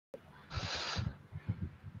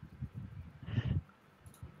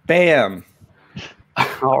Bam.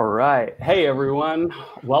 All right. Hey, everyone.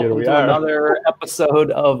 Welcome to another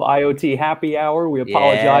episode of IoT Happy Hour. We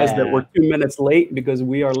apologize that we're 2 minutes late because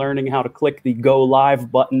we are learning how to click the Go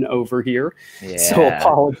Live button over here. So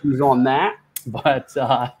apologies on that. But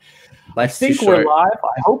I think we're live.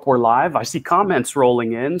 I hope we're live. I see comments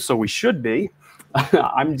rolling in, so we should be.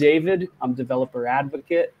 I'm David. I'm developer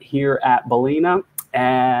advocate here at Balena,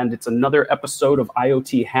 and it's another episode of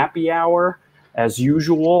IoT Happy Hour. As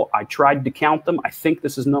usual, I tried to count them. I think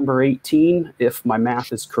this is number 18, if my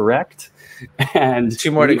math is correct. And 2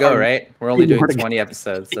 more to go, right? We're only doing 20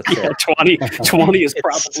 episodes. That's it. 20 is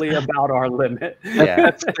probably about our limit.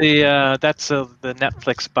 Yeah, that's the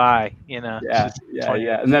Netflix buy, you know. Yeah.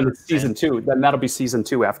 And then it's season 2. Then that'll be season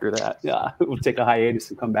 2 after that. Yeah, we'll take a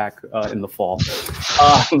hiatus and come back in the fall.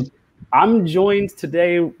 I'm joined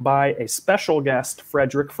today by a special guest,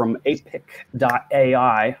 Frederick from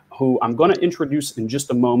Apic.ai, who I'm going to introduce in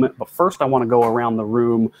just a moment. But first, I want to go around the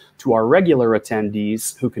room to our regular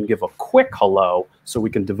attendees who can give a quick hello so we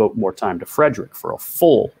can devote more time to Frederick for a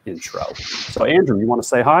full intro. So, Andrew, you want to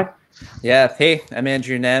say hi? Yeah. Hey, I'm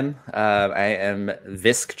Andrew Nem. I am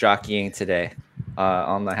Visk jockeying today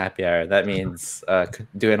on the happy hour. That means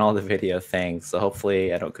doing all the video things. So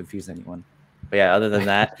hopefully I don't confuse anyone. But yeah, other than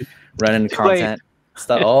that, running content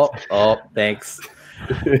stuff. Oh, thanks.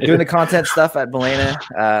 Doing the content stuff at Balena,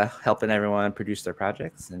 helping everyone produce their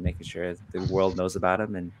projects and making sure the world knows about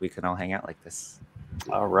them and we can all hang out like this.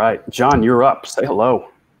 All right. John, you're up. Say hello.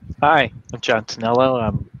 Hi, I'm John Tonello.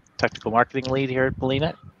 I'm technical marketing lead here at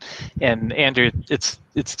Balena. And Andrew, it's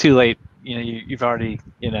too late. You know, you've already,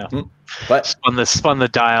 spun the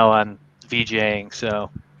dial on VJing, so.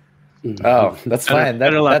 Oh, that's fine.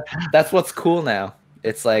 That's what's cool now.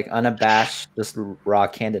 It's like unabashed, just raw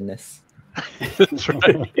candidness. That's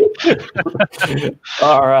right.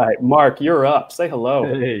 All right, Mark, you're up. Say hello.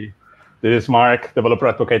 Hey, this is Mark, developer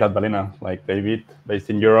advocate at Balena, like David, based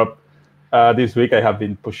in Europe. This week I have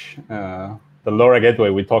been pushed the LoRa gateway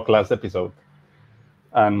we talked last episode.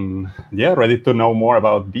 And yeah, ready to know more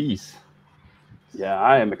about bees. Yeah,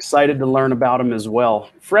 I am excited to learn about them as well.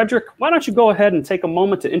 Frederick, why don't you go ahead and take a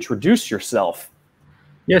moment to introduce yourself?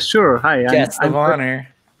 Yeah, sure. Hi. Guest of honor.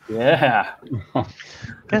 Yeah.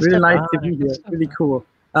 Really nice to be here. Really cool.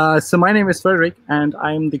 So my name is Frederick, and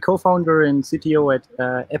I'm the co-founder and CTO at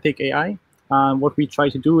Apic.ai. What we try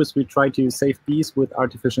to do is we try to save bees with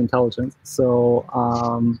artificial intelligence. So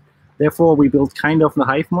therefore, we built kind of a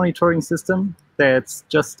hive monitoring system that's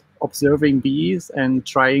just observing bees and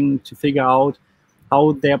trying to figure out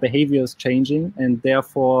how their behavior is changing, and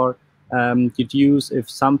therefore deduce if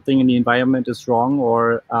something in the environment is wrong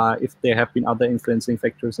or if there have been other influencing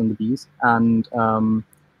factors on the bees. And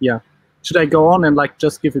yeah, should I go on and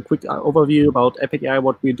just give a quick overview about Apic.ai,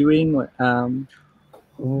 what we're doing?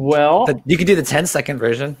 Well, you could do the 10-second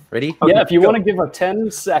version. Ready? Okay, yeah, if you want to give a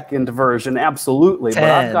 10-second version, absolutely. 10,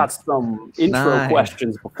 but I've got some intro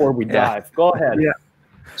questions before we dive. Go ahead. Yeah,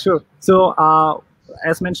 sure. So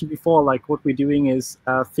as mentioned before, what we're doing is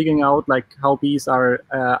figuring out how bees are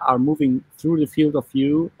moving through the field of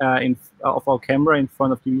view of our camera in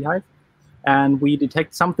front of the beehive, and we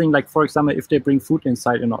detect something for example, if they bring food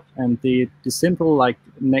inside or not. And the simple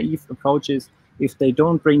naive approach is if they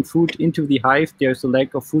don't bring food into the hive, there's a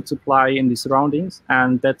lack of food supply in the surroundings,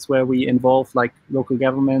 and that's where we involve local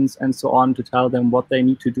governments and so on to tell them what they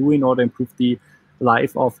need to do in order to improve the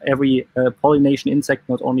life of every pollination insect,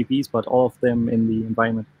 not only bees, but all of them in the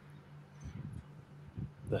environment.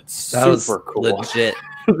 That's super cool. Legit.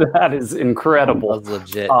 That is incredible. That was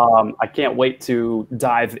legit. I can't wait to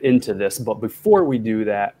dive into this, but before we do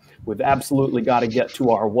that, we've absolutely got to get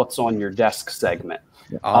to our What's on Your Desk segment.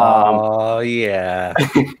 Yeah.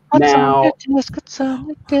 Now, What's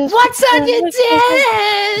on your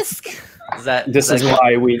desk? This is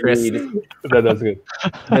why we need. That's good.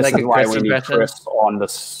 This is why we need Chris on the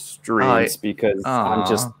streams because I'm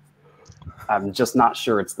just not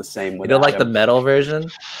sure it's the same. You don't like the metal version?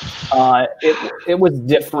 It was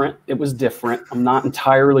different. It was different. I'm not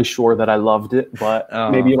entirely sure that I loved it, but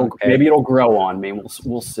maybe it'll grow on me.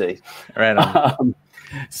 We'll see. Right on.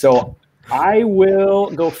 So I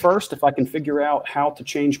will go first if I can figure out how to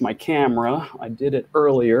change my camera. I did it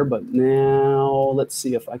earlier, but now let's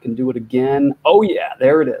see if I can do it again. Oh yeah,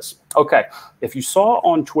 there it is. Okay. If you saw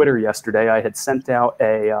on Twitter yesterday, I had sent out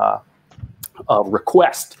a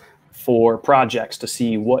request for projects to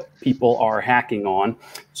see what people are hacking on.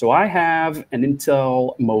 So I have an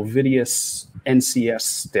Intel Movidius NCS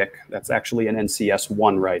stick. That's actually an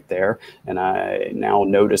NCS1 right there. And I now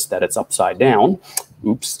notice that it's upside down.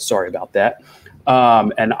 Oops, sorry about that.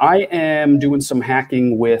 And I am doing some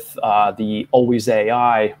hacking with the Always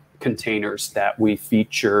AI containers that we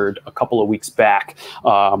featured a couple of weeks back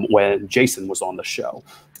when Jason was on the show.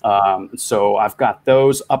 So I've got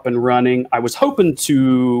those up and running. I was hoping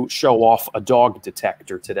to show off a dog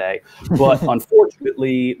detector today, but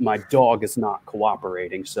unfortunately, my dog is not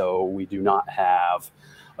cooperating, so we do not have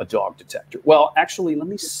a dog detector. Well, actually, let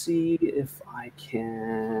me see if I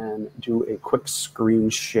can do a quick screen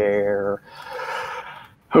share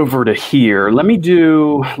over to here. Let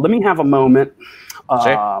me have a moment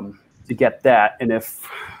to get that. And if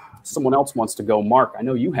someone else wants to go, Mark, I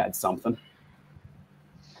know you had something.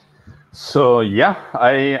 So yeah,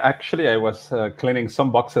 I was cleaning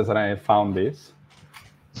some boxes and I found this.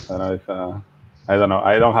 I don't know if I don't know.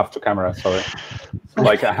 I don't have two cameras, sorry.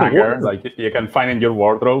 Like a hanger, like you can find in your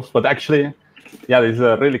wardrobes. But actually, yeah, this is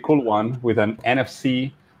a really cool one with an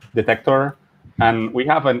NFC detector. And we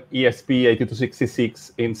have an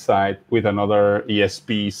ESP8266 inside with another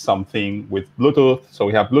ESP something with Bluetooth. So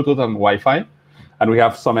we have Bluetooth and Wi-Fi. And we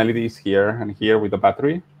have some LEDs here and here with a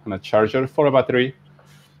battery and a charger for a battery.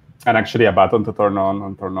 And actually a button to turn on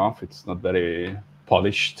and turn off. It's not very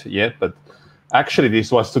polished yet, but actually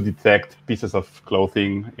this was to detect pieces of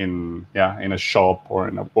clothing in a shop or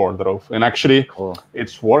in a wardrobe. And actually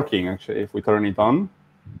it's working. Actually, if we turn it on,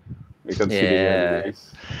 we can see the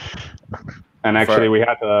LEDs. And actually we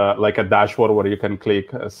had like a dashboard where you can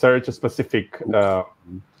click search a specific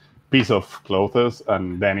piece of clothes,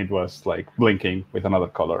 and then it was like blinking with another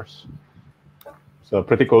colors. So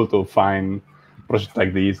pretty cool to find projects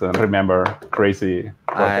like these and remember crazy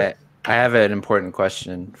projects. I have an important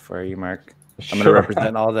question for you, Mark. I'm going to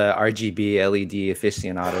represent all the RGB LED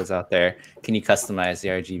aficionados out there. Can you customize the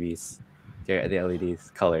RGBs, the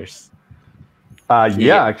LEDs, colors?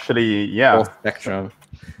 Yeah, actually, yeah. Full spectrum.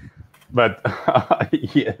 But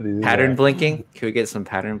yeah, pattern blinking? Can we get some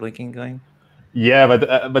pattern blinking going? Yeah,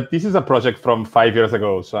 but this is a project from 5 years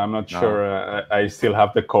ago, so I'm not sure I still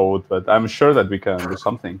have the code, but I'm sure that we can do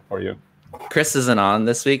something for you. Chris isn't on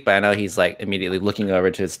this week, but I know he's like immediately looking over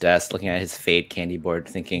to his desk, looking at his Fade candy board,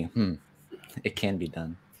 thinking, it can be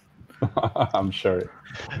done. I'm sure.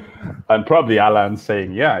 And probably Alan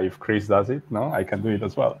saying, yeah, if Chris does it, no, I can do it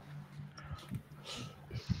as well.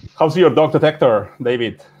 How's your dog detector,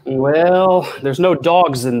 David? Well, there's no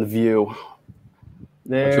dogs in the view.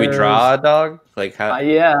 Can we draw a dog? Like how?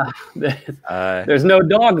 Yeah, there's no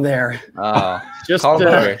dog there. Oh, just a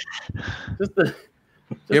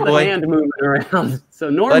hand moving around. So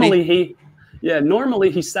normally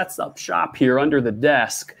he sets up shop here under the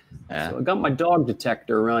desk. Yeah. So I got my dog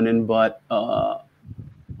detector running, but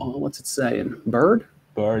what's it saying? Bird?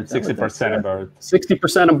 Bird. 60% a bird.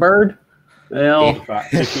 60% a bird. Well,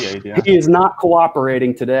 58, yeah. He is not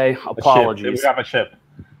cooperating today. Apologies. We have a ship.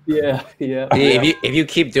 Yeah. If you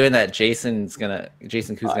keep doing that, Jason Q's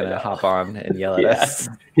gonna hop on and yell at us.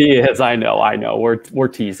 He is. I know. We're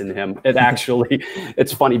teasing him.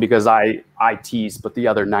 It's funny because I tease, but the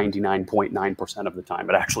other 99.9% of the time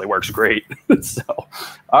it actually works great. So,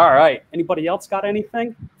 all right. Anybody else got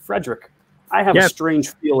anything? Frederick, I have a strange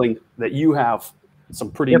feeling that you have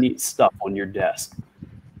some pretty neat stuff on your desk.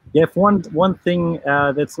 Yeah, one thing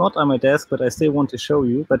that's not on my desk, but I still want to show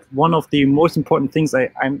you. But one of the most important things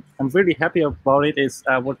I'm really happy about it is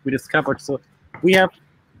what we discovered. So we have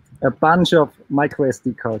a bunch of micro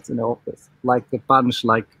SD cards in the office, like a bunch,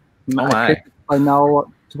 like by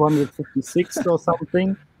now 256 or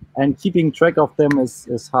something, and keeping track of them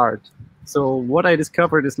is hard. So what I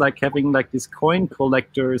discovered is like having like these coin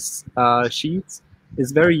collectors sheets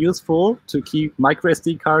is very useful to keep micro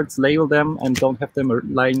SD cards, label them, and don't have them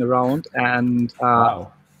lying around. And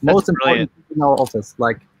most important in our office,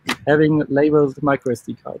 like having labeled micro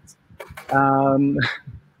SD cards.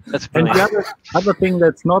 That's brilliant. And the other thing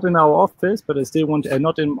that's not in our office, but I still want,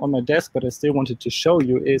 on my desk, but I still wanted to show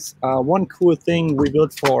you is one cool thing we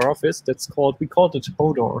built for our office. We called it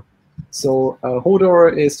Hodor. So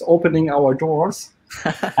Hodor is opening our doors,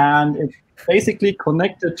 and it's basically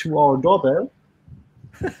connected to our doorbell.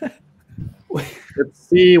 Let's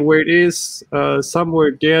see where it is.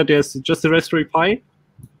 Somewhere there, there's just a Raspberry Pi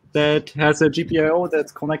that has a GPIO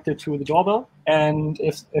that's connected to the doorbell. And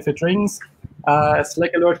if it rings, a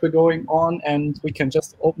Slack alert will going on, and we can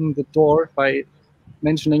just open the door by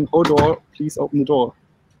mentioning, "Oh, door, please open the door."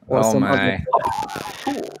 Oh my!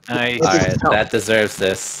 Nice. All right, that deserves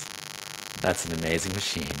this. That's an amazing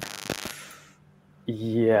machine.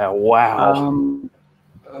 Yeah! Wow.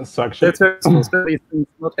 So actually, especially since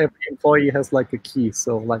not every employee has like a key,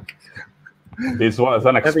 so like this was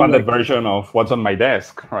an expanded version of what's on my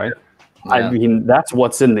desk, right? Yeah. I mean, that's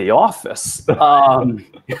what's in the office.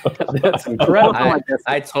 That's incredible.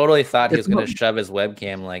 I totally thought he was going to shove his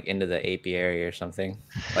webcam like into the apiary or something.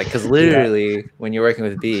 Like, because literally, when you're working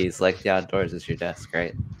with bees, like the outdoors is your desk,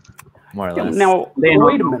 right? More or less. Now,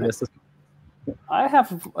 wait a minute. I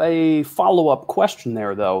have a follow-up question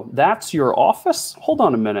there, though. That's your office? Hold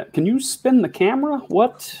on a minute. Can you spin the camera?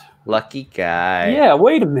 What? Lucky guy. Yeah,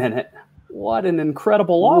 wait a minute. What an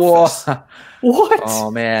incredible office. Whoa. What?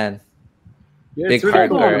 Oh, man. Yeah, Big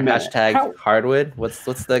hardware. Hashtag hardwood. What's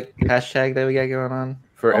the hashtag that we got going on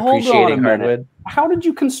for appreciating hardwood? How did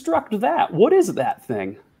you construct that? What is that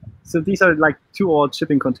thing? So these are like 2 old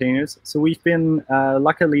shipping containers. So we've been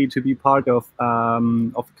luckily to be part of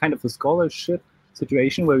kind of a scholarship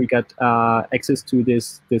situation where we get access to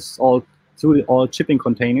this all shipping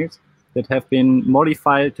containers that have been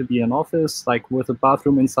modified to be an office, like with a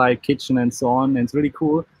bathroom inside, kitchen, and so on. And it's really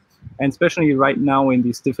cool. And especially right now in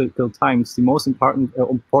these difficult times, the most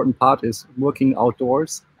important part is working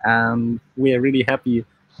outdoors. And we are really happy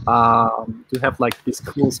to have like this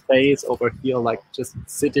cool space over here, like just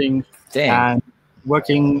sitting and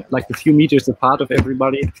working like a few meters apart of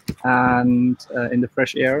everybody and in the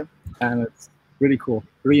fresh air. And it's really cool.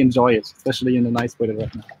 Really enjoy it, especially in the nice weather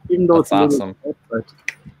right now. Even though it's awesome. But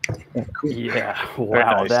yeah, cool. Yeah,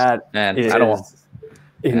 wow, that man, is I don't.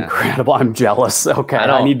 Incredible! I'm jealous. Okay,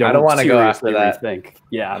 I need to. I don't want to go after that. Rethink.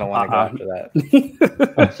 Yeah, I don't want to go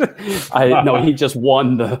after that. I know he just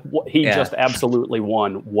won the. He just absolutely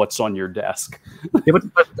won. What's on your desk? Yeah, but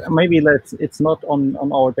maybe it's not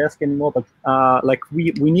on our desk anymore. But like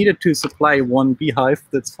we needed to supply one beehive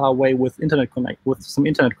that's far away with some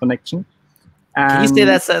internet connection. Can you say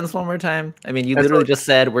that sentence one more time? I mean, you literally just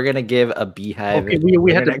said we're gonna give a beehive. Okay,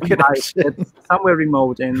 we had a beehive that's somewhere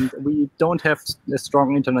remote, and we don't have a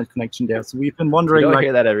strong internet connection there. So we've been wondering, you don't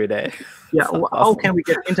hear that every day. Yeah, how can we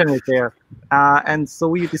get internet there? And so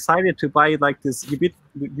we decided to buy like this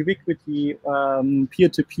ubiquity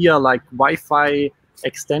peer-to-peer like Wi-Fi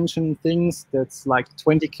extension things that's like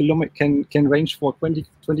 20 kilometers can range for 20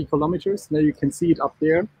 kilometers. Now you can see it up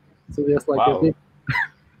there. So there's like a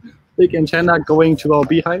big antenna going to our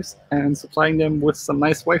beehives and supplying them with some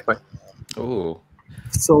nice Wi-Fi. Ooh.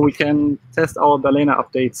 So we can test our balena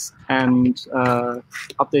updates and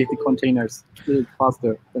update the containers a little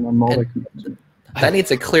faster than on mobile connection. That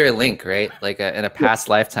needs a clear link, right? Like in a past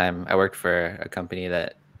lifetime, I worked for a company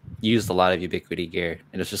that used a lot of Ubiquiti gear,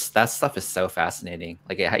 and it's just that stuff is so fascinating.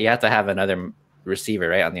 Like you have to have another receiver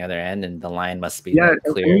right on the other end, and the line must be like,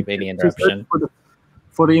 clear, maybe interruption.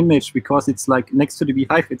 For the image, because it's like next to the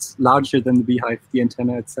beehive, it's larger than the beehive. The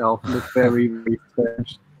antenna itself looks very, very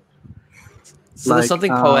strange. So there's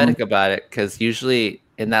something poetic about it, because usually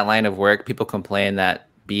in that line of work, people complain that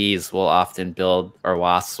bees will often build, or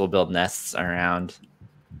wasps will build nests around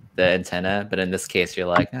the antenna. But in this case, you're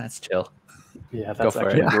like, it's chill. Yeah, that's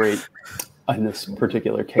actually great in this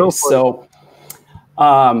particular case. So,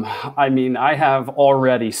 I mean, I have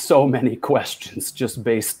already so many questions just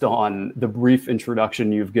based on the brief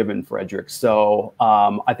introduction you've given, Frederick. So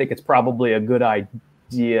I think it's probably a good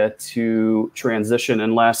idea to transition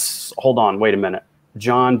unless, hold on, wait a minute.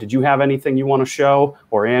 John, did you have anything you want to show?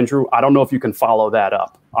 Or Andrew, I don't know if you can follow that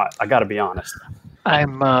up. I got to be honest.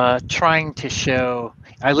 I'm trying to show,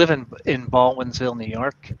 I live in Baldwinsville, New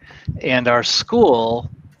York, and our school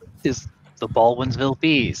is the Baldwinsville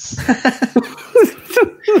Bees.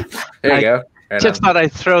 There you go. Just thought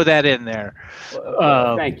I'd throw that in there.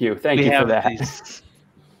 Thank you for that.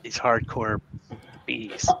 These hardcore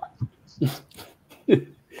bees.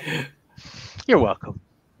 You're welcome.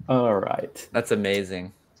 All right. That's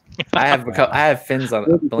amazing. I have fins on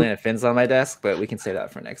balena fins on my desk, but we can say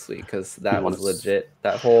that for next week because that was legit.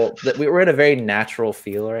 We're in a very natural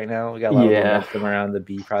feel right now. We got a lot of momentum around the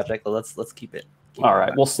bee project, but let's keep it. All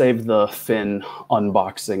right, we'll save the fin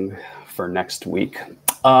unboxing for next week.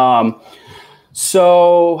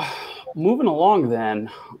 So moving along then,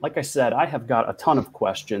 like I said, I have got a ton of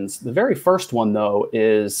questions. The very first one though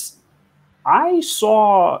is I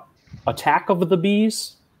saw Attack of the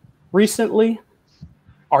Bees recently.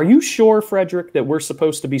 Are you sure, Frederick, that we're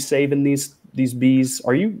supposed to be saving these bees?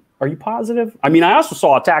 Are you positive? I mean, I also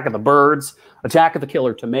saw Attack of the Birds, Attack of the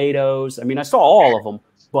Killer Tomatoes. I mean, I saw all of them,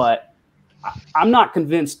 but I'm not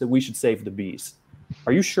convinced that we should save the bees.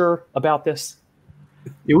 Are you sure about this?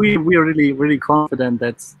 Yeah, we are really, really confident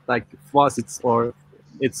that, like, for us, it's one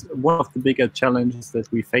of the bigger challenges that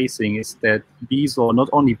we're facing is that bees, or not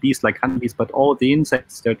only bees like honeybees, but all the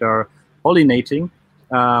insects that are pollinating,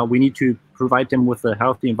 we need to provide them with a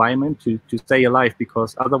healthy environment to stay alive,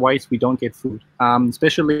 because otherwise we don't get food.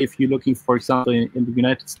 Especially if you're looking, for example, in the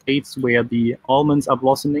United States where the almonds are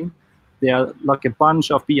blossoming, there are like a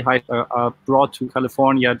bunch of beehives are brought to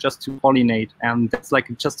California just to pollinate, and that's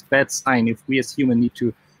like just a bad sign if we as humans need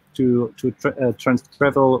to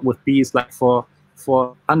travel with bees like for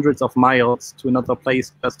hundreds of miles to another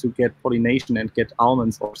place just to get pollination and get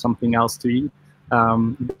almonds or something else to eat.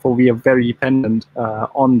 Therefore, we are very dependent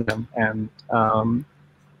on them, and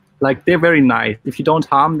like they're very nice. If you don't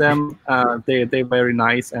harm them, they're very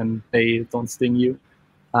nice and they don't sting you.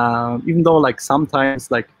 Even though like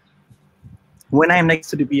sometimes like when I'm next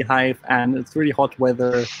to the beehive and it's really hot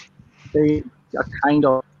weather, they are kind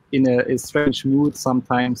of in a strange mood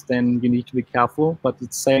sometimes, then you need to be careful. But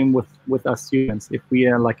it's same with us humans. If we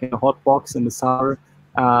are like in a hot box in the summer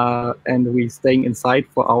and we staying inside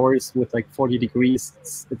for hours with like 40 degrees,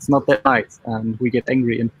 it's not that nice, and we get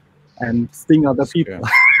angry and sting other people.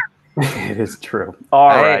 It is true. All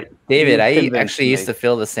right, David, I actually used to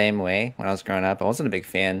feel the same way when I was growing up. I wasn't a big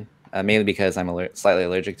fan, mainly because I'm slightly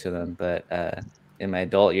allergic to them. But in my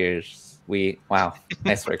adult years, wow,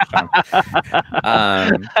 nice work, John.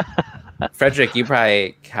 Frederick, you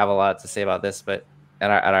probably have a lot to say about this, but at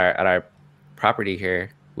our property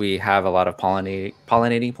here, we have a lot of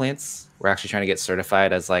pollinating plants. We're actually trying to get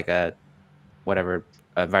certified as like a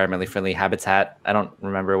environmentally friendly habitat. I don't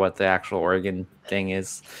remember what the actual Oregon thing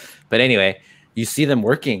is, but anyway, you see them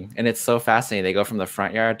working and it's so fascinating. They go from the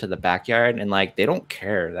front yard to the backyard and like they don't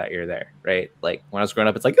care that you're there, right? Like when I was growing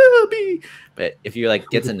up, it's like, oh, bee. But if you like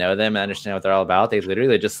get to know them and understand what they're all about, they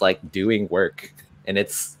literally just like doing work, and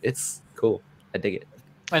it's cool. I dig it.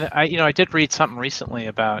 And I did read something recently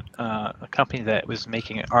about a company that was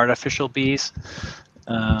making artificial bees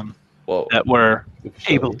that were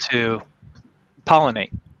able to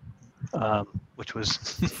pollinate, which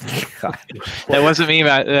was that wasn't me.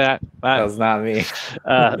 That was not me.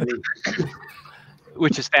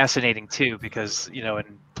 Which is fascinating too, because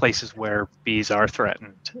in places where bees are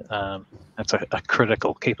threatened, that's a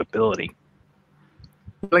critical capability.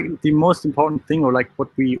 Like the most important thing, or like what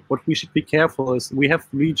we should be careful is we have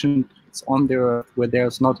regions on there where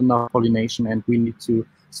there's not enough pollination, and we need to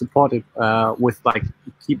support it with like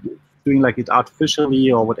keep doing like it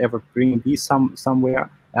artificially or whatever, bringing bees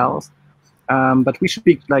somewhere else. But we should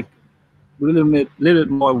be like a little bit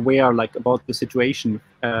more aware like about the situation,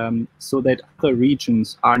 so that other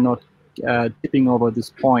regions are not tipping over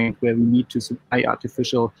this point where we need to supply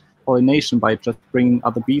artificial pollination by just bringing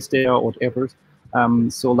other bees there or whatever.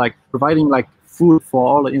 So like providing like food for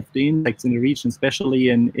all of the insects in the region, especially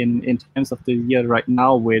in times of the year right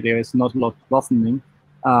now where there is not a lot blossoming,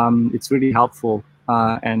 it's really helpful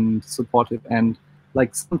and supportive. And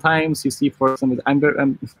like sometimes you see, for example,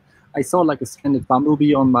 I saw like a stranded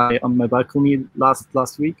bumblebee on my balcony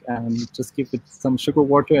last week, and just give it some sugar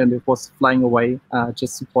water, and it was flying away,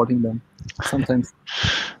 just supporting them. Sometimes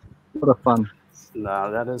a lot of fun.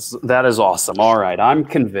 No, that is awesome. All right, I'm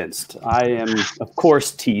convinced. I am, of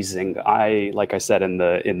course, teasing. Like I said in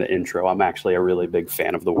the intro, I'm actually a really big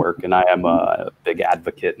fan of the work, and I am a big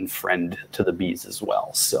advocate and friend to the bees as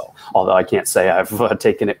well. So, although I can't say I've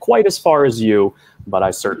taken it quite as far as you, but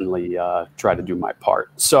I certainly try to do my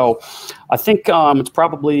part. So, I think it's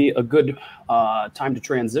probably a good time to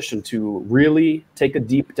transition to really take a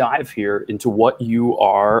deep dive here into what you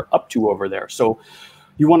are up to over there. So,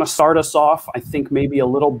 you want to start us off, I think maybe a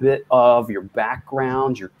little bit of your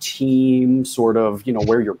background, your team, sort of,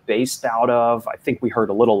 where you're based out of. I think we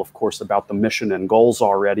heard a little, of course, about the mission and goals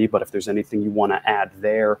already, but if there's anything you want to add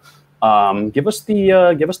there, give us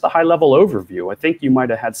the high level overview. I think you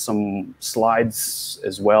might have had some slides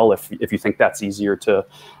as well, if you think that's easier to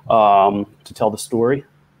tell the story.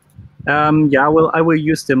 Yeah, well, I will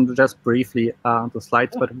use them just briefly, the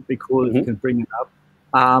slides, but it would be cool if you can bring it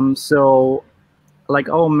up. So, like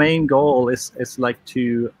our main goal is like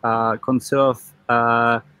to conserve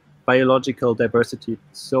biological diversity.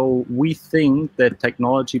 So we think that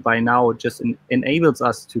technology by now just enables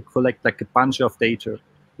us to collect like a bunch of data,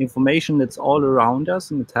 information that's all around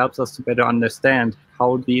us, and it helps us to better understand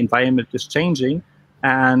how the environment is changing.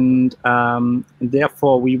 And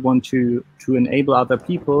therefore, we want to enable other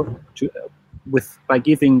people by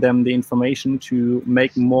giving them the information to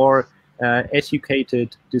make more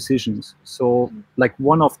educated decisions. So like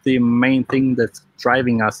one of the main things that's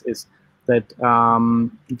driving us is that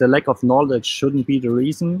the lack of knowledge shouldn't be the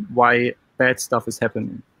reason why bad stuff is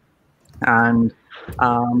happening. And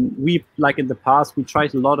we, like in the past, we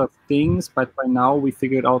tried a lot of things, but by now we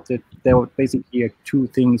figured out that there were basically two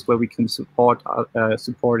things where we can support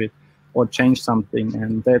it or change something.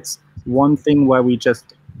 And that's one thing where we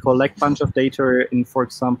just collect a bunch of data. And for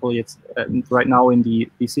example, it's right now in the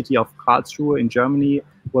city of Karlsruhe in Germany,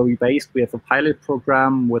 where we have a pilot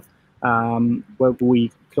program with where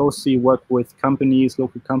we closely work with companies,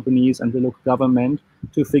 local companies, and the local government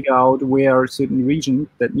to figure out where a certain region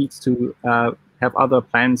that needs to have other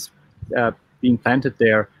plants being planted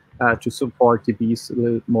there to support the bees a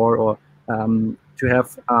little more, or to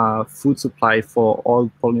have food supply for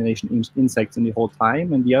all pollination insects in the whole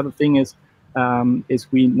time. And the other thing is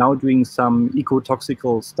we now doing some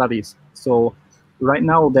ecotoxical studies. So right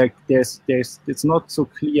now it's not so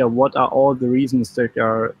clear what are all the reasons that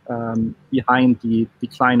are behind the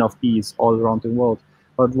decline of bees all around the world.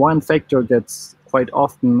 But one factor that's quite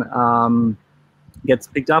often gets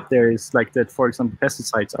picked up there is like that, for example,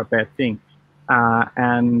 pesticides are a bad thing.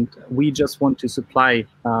 And we just want to supply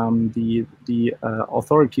the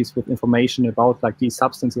authorities with information about like these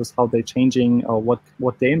substances, how they're changing, or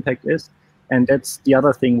what the impact is. And that's the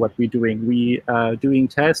other thing what we're doing. We doing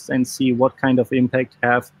tests and see what kind of impact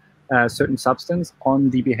have certain substance on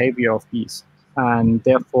the behavior of bees, and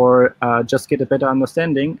therefore just get a better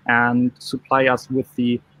understanding and supply us with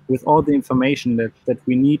all the information that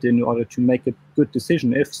we need in order to make a good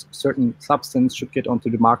decision if certain substance should get onto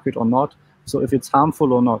the market or not. So if it's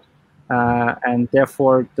harmful or not. And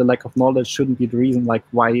therefore the lack of knowledge shouldn't be the reason like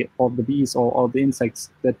why all the bees or all the insects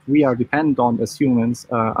that we are dependent on as humans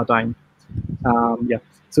are dying. Yeah,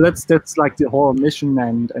 so that's like the whole mission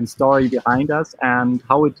and story behind us, and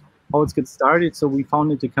how it gets started. So we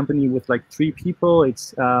founded the company with like 3 people.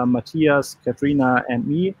 It's Matthias, Katrina, and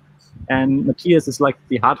me. And Matthias is like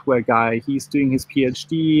the hardware guy. He's doing his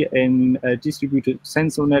PhD in distributed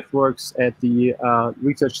sensor networks at the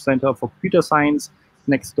Research Center for Computer Science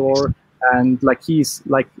next door. And like he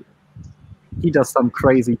does some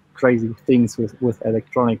crazy things with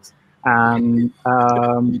electronics. And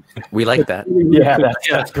we like that. Yeah,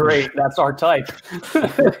 that's great. That's our type.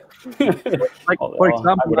 Like, for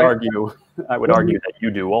example, I would argue that you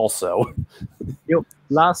do also.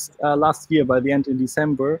 Last year, by the end of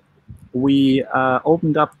December, we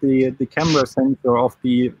opened up the camera sensor of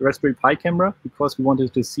the Raspberry Pi camera because we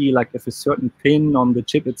wanted to see like if a certain pin on the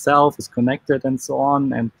chip itself is connected and so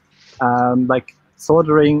on. And like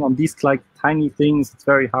soldering on these like tiny things, it's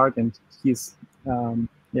very hard. And he's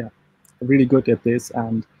really good at this.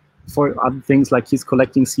 And for other things like he's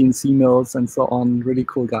collecting CNC mills and so on, really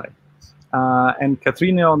cool guy. And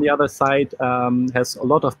Katrina on the other side has a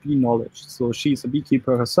lot of bee knowledge. So she's a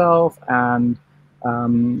beekeeper herself and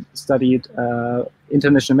studied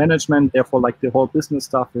international management, therefore like the whole business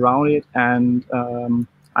stuff around it. And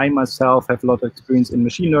I myself have a lot of experience in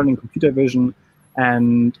machine learning, computer vision,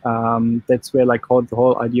 and that's where like the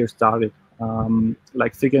whole idea started.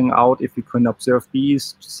 Like figuring out if we can observe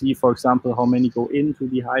bees to see, for example, how many go into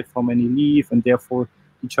the hive, how many leave, and therefore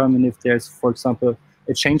determine if there's, for example,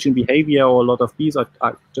 a change in behavior or a lot of bees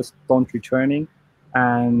are just don't returning.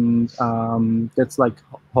 And that's like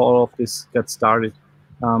how all of this got started.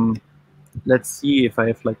 Let's see if I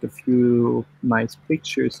have like a few nice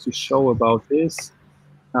pictures to show about this.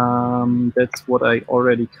 That's what I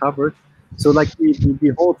already covered. So like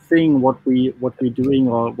the whole thing, what we're doing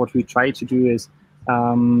or what we try to do is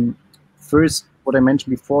first, what I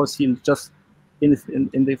mentioned before, see just in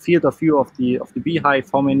the field of view of the beehive,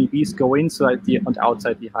 how many bees go inside and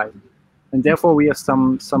outside the hive. And therefore we have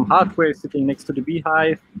some hardware sitting next to the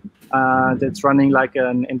beehive that's running like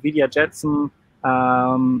an NVIDIA Jetson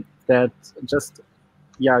that just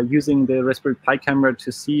using the Raspberry Pi camera to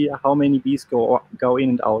see how many bees go in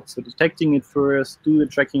and out. So detecting it first, do the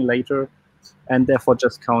tracking later, and therefore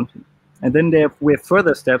just counting. And then we have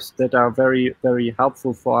further steps that are very, very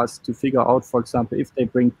helpful for us to figure out, for example, if they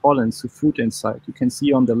bring pollen to food inside. You can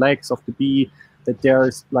see on the legs of the bee that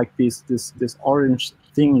there's like this orange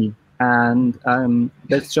thingy, and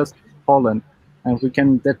that's just pollen.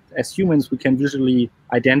 And as humans, we can visually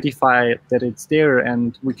identify that it's there,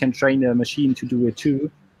 and we can train a machine to do it too,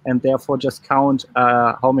 and therefore just count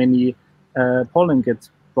how many pollen gets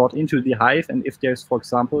brought into the hive, and if there's, for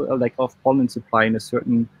example, a lack of pollen supply in a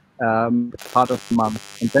certain part of the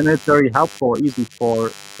month. And then it's very helpful or easy for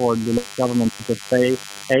the government to just say,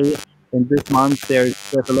 hey, in this month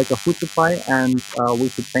there's a lack of food supply, and we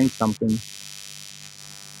should change something.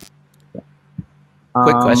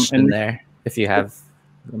 Quick question there, if you have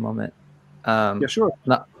the moment. Yeah, sure.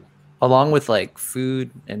 Along with like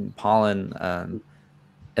food and pollen, and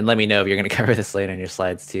let me know if you're going to cover this later in your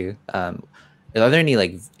slides too. Are there any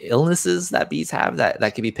like illnesses that bees have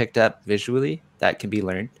that can be picked up visually that can be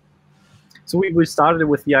learned? So we started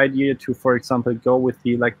with the idea to, for example, go with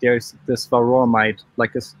there's this varroa mite,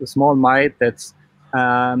 like a small mite that's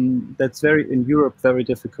very in Europe very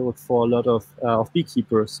difficult for a lot of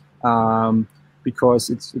beekeepers because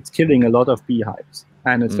it's killing a lot of beehives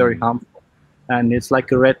and it's very harmful. and it's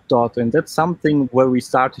like a red dot, and that's something where we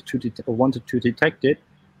started to wanted to detect it,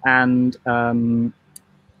 and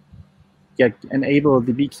enable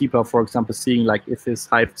the beekeeper, for example, seeing like if his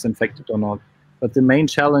hive is infected or not. But the main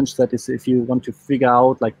challenge that is, if you want to figure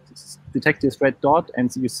out, like, detect this red dot and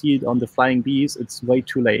you see it on the flying bees, it's way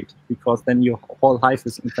too late, because then your whole hive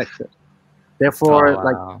is infected. Therefore,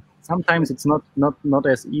 like, sometimes it's not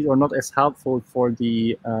as easy or not as helpful for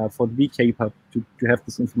the beekeeper to have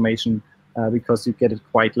this information, because you get it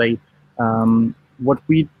quite late. What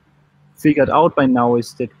we figured out by now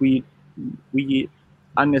is that we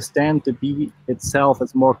understand the bee itself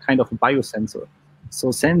as more kind of a biosensor.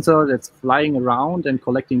 So sensor that's flying around and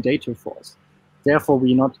collecting data for us. Therefore,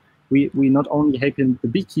 we not only helping the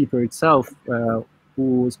beekeeper itself,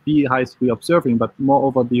 whose beehives we're observing, but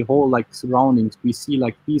moreover the whole like surroundings. We see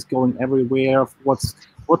like bees going everywhere, what's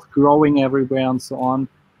growing everywhere, and so on.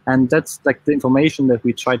 And that's like the information that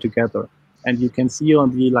we try to gather. And you can see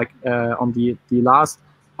on the on the last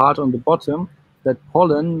part on the bottom that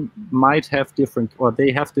pollen might have different, or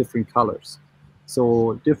they have different colors.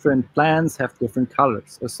 So different plants have different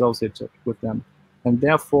colors associated with them. And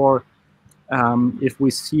therefore, if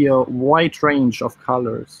we see a wide range of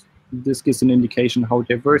colors, this gives an indication how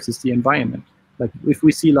diverse is the environment. Like if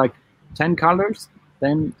we see like 10 colors,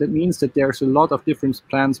 then that means that there's a lot of different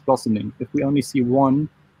plants blossoming. If we only see one,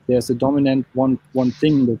 there's a dominant one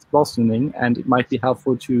thing that's blossoming, and it might be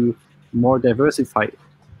helpful to more diversify it.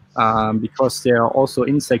 Because there are also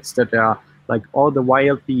insects that are like all the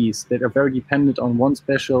wild bees that are very dependent on one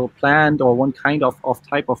special plant or one kind of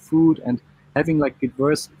type of food, and having like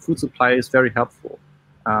diverse food supply is very helpful.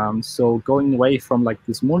 So going away from like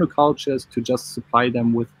these monocultures to just supply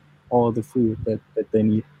them with all the food that they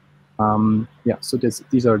need. Yeah, so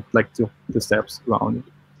these are like the steps around it.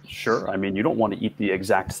 Sure. I mean, you don't want to eat the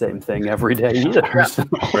exact same thing every day either.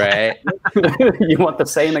 Right. You want the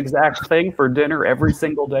same exact thing for dinner every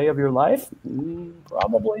single day of your life?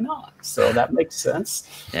 Probably not. So that makes sense.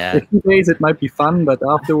 Yeah. A few days it might be fun, but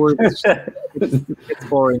afterwards it's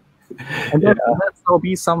boring. And that's how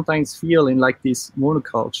bees sometimes feel in like these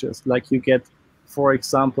monocultures. Like you get, for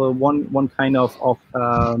example, one kind of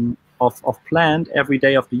plant every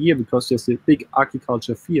day of the year, because there's a big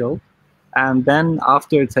agriculture field. And then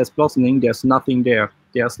after it has blossoming, there's nothing there.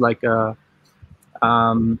 There's like a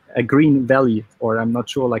green valley, or I'm not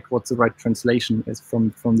sure like what's the right translation is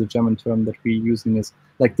from the German term that we're using. Is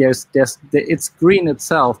like it's green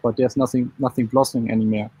itself, but there's nothing blossoming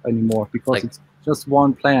anymore, because like, it's just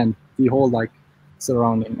one plant, the whole like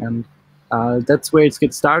surrounding. And that's where it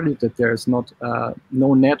gets started, that there's not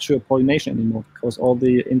no natural pollination anymore, because all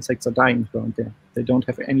the insects are dying around there. They don't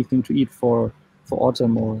have anything to eat for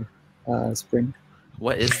autumn or spring.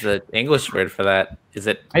 What is the English word for that? Is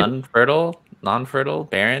it unfertile, non-fertile,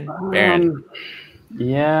 barren? Barren.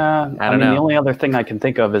 Yeah, I don't know. The only other thing I can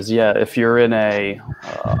think of is, if you're in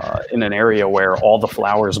in an area where all the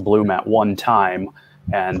flowers bloom at one time,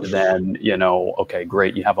 and then, okay,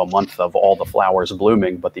 great, you have a month of all the flowers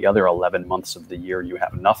blooming, but the other 11 months of the year you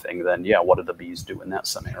have nothing, then what do the bees do in that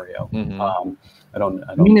scenario? Mm-hmm.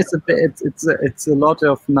 I mean, it's a lot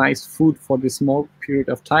of nice food for this small period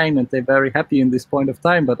of time, and they're very happy in this point of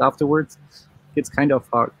time, but afterwards it's kind of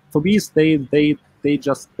hard. For bees, they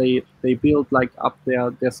build like up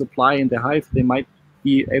their supply in their hive. They might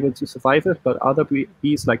be able to survive it, but other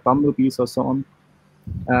bees like bumblebees or so on,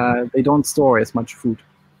 they don't store as much food.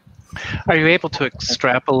 Are you able to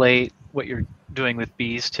extrapolate what you're doing with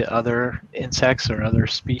bees to other insects or other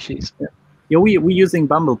species? Yeah, we're using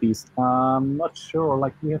bumblebees. I'm not sure.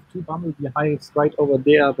 Like we have 2 bumblebee hives right over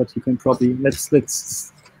there, but you can probably let's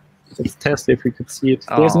test if we could see it.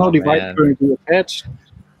 There's no device currently attached.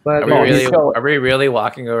 But are we really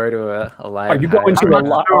walking over to a live? Are you going to a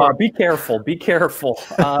live? Be careful! Be careful!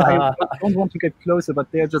 I don't want to get closer,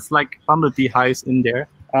 but they're just like bumblebee hives in there.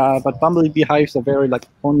 But bumblebee hives are very like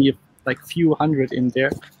only like few hundred in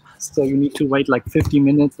there, so you need to wait like 50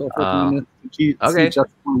 minutes or 30 minutes to see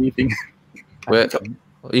just one leaving. Well,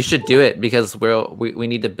 you should do it, because we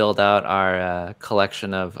need to build out our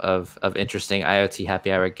collection of interesting IoT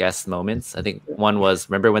happy hour guest moments. I think one was,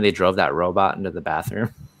 remember when they drove that robot into the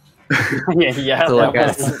bathroom? Yeah.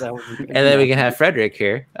 That was and then we can have Frederick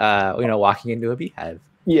here, walking into a beehive.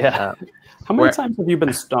 Yeah. How many times have you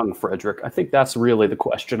been stung, Frederick? I think that's really the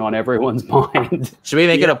question on everyone's mind. Should we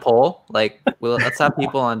make it a poll? Like, let's have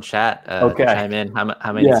people on chat chime in.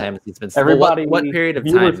 How many times he's been stung? Everybody, what period of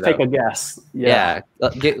time? Take a guess. Yeah.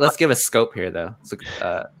 Let's give a scope here, though. So,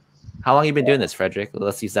 how long have you been doing this, Frederick?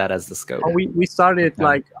 Let's use that as the scope. We started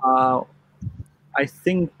like I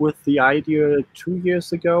think with the idea 2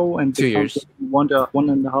 years ago, and 2 years.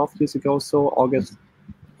 1.5 years ago. So August.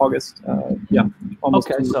 Yeah. Almost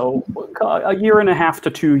okay, so a year and a half to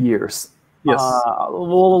 2 years. Yes.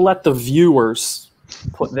 We'll let the viewers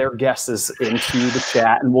put their guesses into the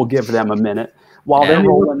chat, and we'll give them a minute while they're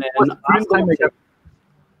rolling in.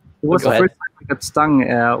 It was the first time I got stung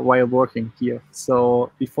while working here. So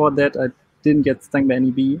before that, I didn't get stung by any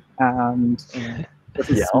bee, and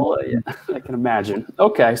yeah, I can imagine.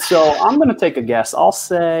 Okay, so I'm going to take a guess. I'll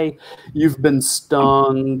say you've been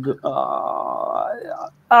stung.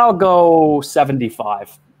 I'll go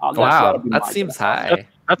 75. Wow, that seems high.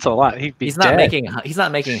 That's a lot. He's not making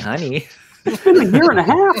honey. It's been a year and a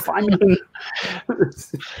half. I mean,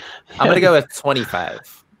 I'm gonna go with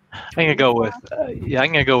 25. I'm gonna go with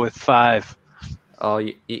I'm gonna go with 5. Oh,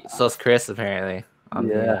 so it's Chris apparently on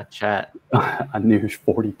the chat. Anush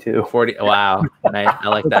 42. 40. Wow, nice. I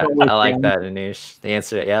like that. I like that, Anush. The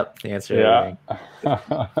answer. Yep, the answer. Yeah.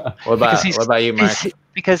 What about you, Mark?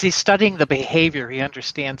 Because he's studying the behavior, he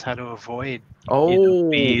understands how to avoid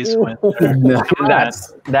bees.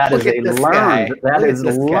 That is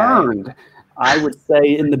learned. I would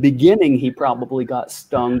say in the beginning he probably got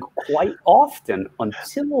stung quite often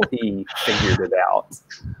until he figured it out.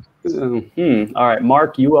 All right,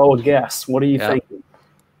 Mark, you owe a guess. What are you thinking?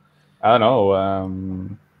 I don't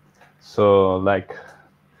know. So like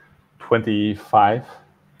 25.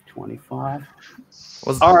 25.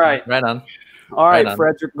 All right, right on. All right,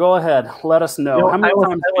 Frederick, go ahead. Let us know. How many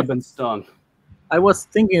times have you been stung? I was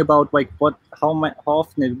thinking about like how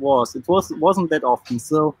often it was. It wasn't that often.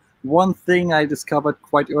 So one thing I discovered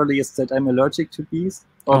quite early is that I'm allergic to bees.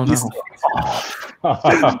 Oh no!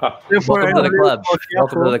 Welcome to the club.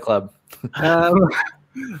 Welcome to the club.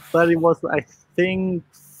 But it was, I think,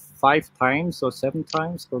 5 times or 7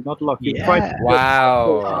 times. So not lucky. Yeah.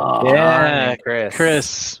 Wow. Yeah,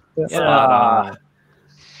 Chris. Yeah.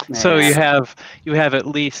 So you have at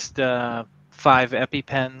least 5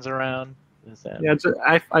 EpiPens around. Is that... Yeah,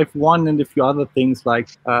 I've won and a few other things like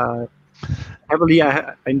heavily.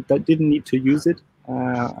 I didn't need to use it.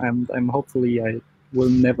 I'm hopefully I will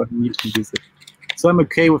never need to use it. So I'm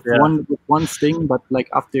okay with one sting, but like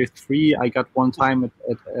after 3, I got one time at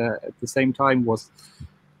the same time was a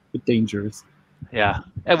bit dangerous. Yeah,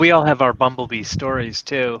 and we all have our bumblebee stories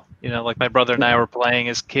too. You know, like my brother and I were playing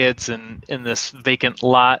as kids in this vacant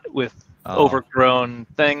lot with overgrown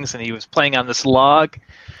things, and he was playing on this log,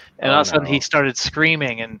 and all of a sudden he started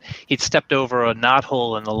screaming, and he'd stepped over a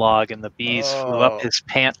knothole in the log, and the bees flew up his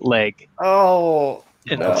pant leg.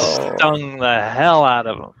 And stung the hell out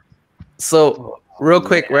of him. So real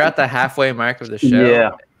quick, we're at the halfway mark of the show.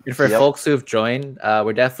 Yeah. And for folks who've joined,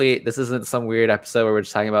 we're definitely, this isn't some weird episode where we're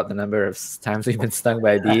just talking about the number of times we've been stung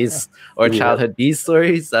by bees or childhood bee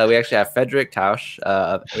stories. We actually have Frederick Tausch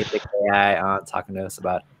of Apic.ai on talking to us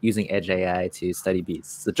about using Edge AI to study bees.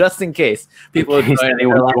 So just in case people are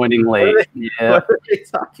joining late. What are they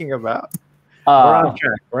talking about? We're on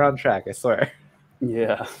track. We're on track, I swear.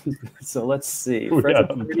 Yeah. So let's see.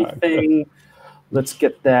 Let's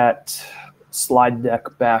get that slide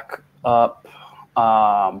deck back up.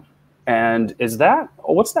 And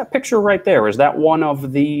what's that picture right there? Is that one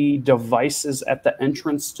of the devices at the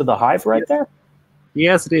entrance to the hive right there?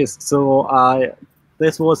 Yes, it is. So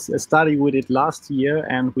this was a study we did last year,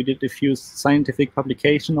 and we did a few scientific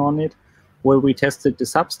publications on it, where we tested the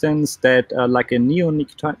substance that like a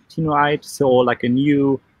neonicotinoid, so like a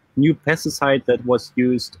new pesticide that was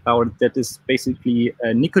used, or that is basically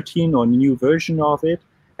a nicotine or new version of it,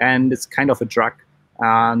 and it's kind of a drug.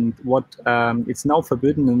 And what it's now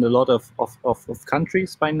forbidden in a lot of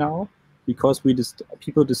countries by now, because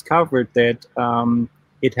people discovered that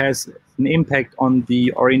it has an impact on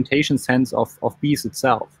the orientation sense of bees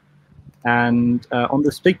itself. And on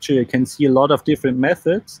this picture, you can see a lot of different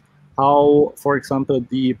methods how, for example,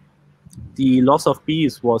 the loss of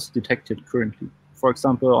bees was detected currently. For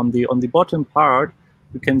example, on the bottom part,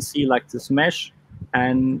 you can see like this mesh,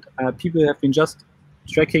 and people have been just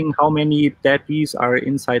tracking how many dead bees are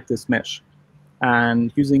inside this mesh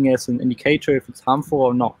and using it as an indicator if it's harmful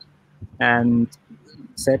or not. And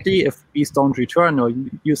sadly, if bees don't return or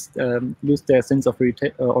lose their sense of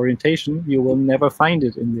orientation, you will never find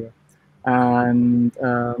it in there. And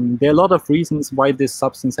there are a lot of reasons why this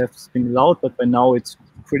substance has been allowed, but by now it's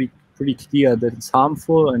pretty clear that it's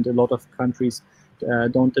harmful, and a lot of countries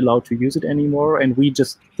don't allow to use it anymore. And we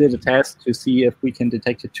just did a test to see if we can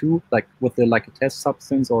detect it too, like with a test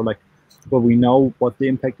substance, or like where we know what the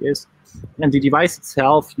impact is. And the device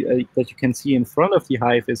itself that you can see in front of the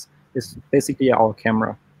hive is basically our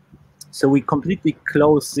camera. So we completely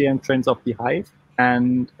close the entrance of the hive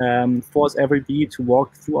and force every bee to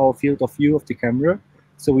walk through our field of view of the camera.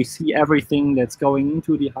 So we see everything that's going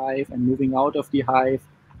into the hive and moving out of the hive.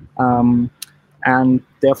 And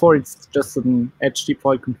therefore, it's just an edge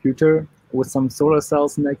deployed computer with some solar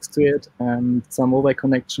cells next to it and some mobile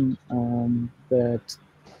connection that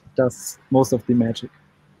does most of the magic.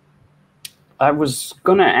 I was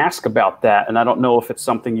going to ask about that, and I don't know if it's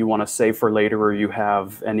something you want to save for later or you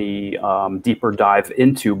have any deeper dive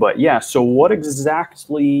into. But yeah, so what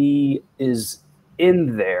exactly is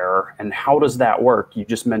in there, and how does that work? You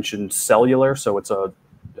just mentioned cellular, so it's a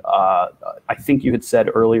I think you had said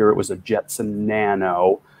earlier it was a Jetson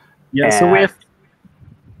Nano. Yeah, so we have...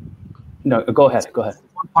 No, go ahead. One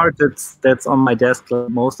part that's on my desk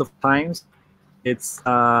most of the times. It's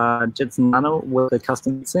Jetson Nano with a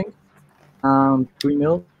custom sync, 3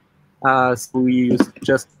 mil. So we use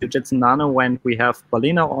just the Jetson Nano when we have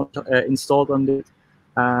Balena installed on it,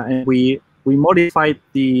 and we modified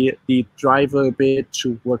the driver a bit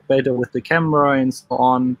to work better with the camera and so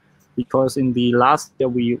on. Because in the last year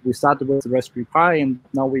we started with the Raspberry Pi, and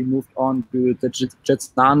now we moved on to the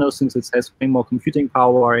Jetson Nano since it has way more computing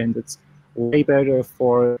power and it's way better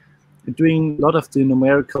for doing a lot of the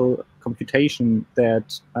numerical computation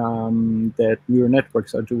that that neural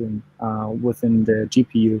networks are doing within the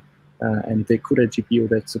GPU and the CUDA GPU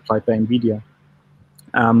that's supplied by NVIDIA.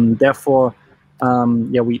 Therefore,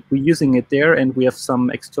 yeah, we're using it there, and we have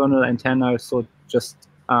some external antennas, so just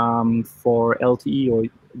for LTE or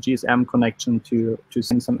GSM connection to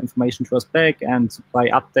send some information to us back and supply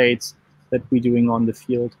updates that we're doing on the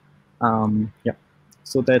field. Yeah,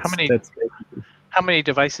 so that's basically. How many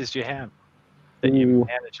devices do you have that you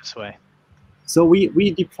manage this way? So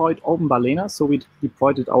we deployed Open Balena, so we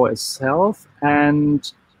deployed it ourselves, and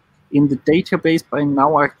in the database by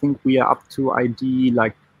now I think we are up to ID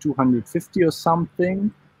like 250 or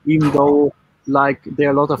something, even though like there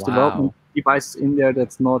are a lot of development devices in there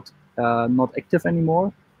that's not active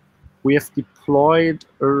anymore. We have deployed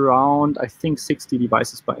around, I think, 60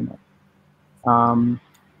 devices by now.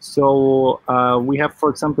 So we have, for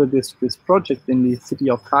example, this project in the city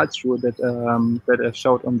of Karlsruhe that I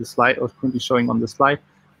showed on the slide, or currently showing on the slide.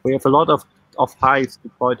 We have a lot of hives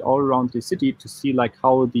deployed all around the city to see like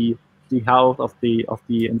how the health of the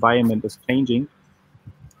environment is changing.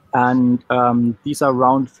 And these are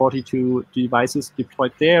around 42 devices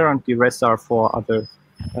deployed there, and the rest are for other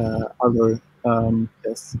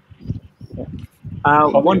tests. Yeah.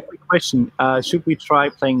 One quick question: should we try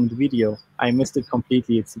playing the video? I missed it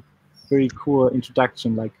completely. It's a very cool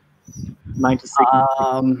introduction, like 90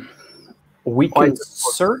 seconds. We can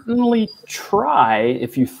certainly try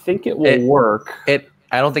if you think it will work. I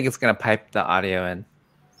don't think it's gonna pipe the audio in.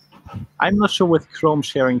 I'm not sure with Chrome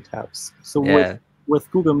sharing tabs. So yeah. with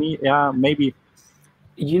Google Meet, yeah, maybe.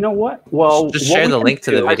 You know what? Well, just share the link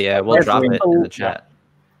to the video. We'll drop it in the chat.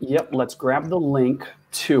 Yep, let's grab the link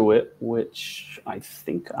to it, which I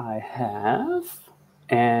think I have.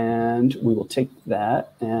 And we will take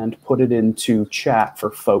that and put it into chat for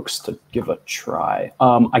folks to give a try.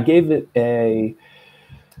 I gave it a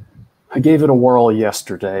whirl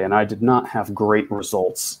yesterday, and I did not have great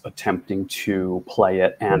results attempting to play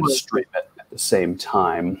it and stream it at the same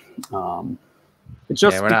time. We're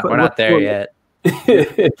not there yet.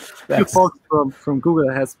 Few folks from Google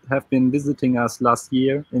have been visiting us last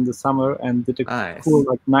year in the summer and did a cool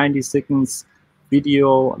like 90 seconds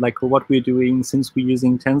video, like what we're doing since we're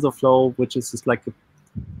using TensorFlow, which is just like an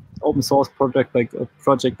open source project, like a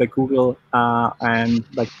project by Google, and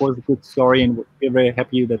like was a good story, and we're very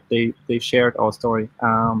happy that they shared our story.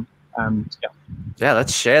 And yeah,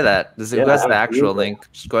 let's share that. Who has the actual link?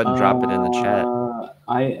 Just go ahead and drop it in the chat.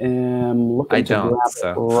 I am looking to grab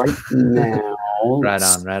it right now. Right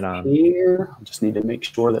on. Here, I just need to make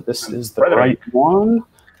sure that this is the right one.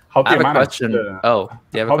 How do you manage the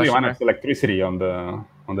electricity on the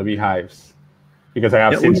beehives? Because I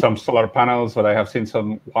have seen some solar panels, but I have seen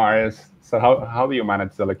some wires. So how do you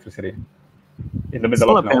manage the electricity in the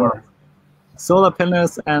middle of nowhere? Solar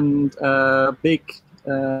panels and big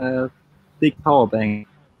power bank.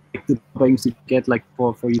 Like the banks you get like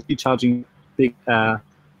for EV charging, big accus,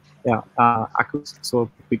 so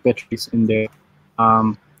big batteries in there,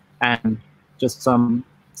 and just some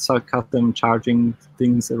custom charging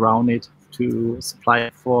things around it to supply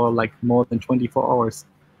it for like more than 24 hours.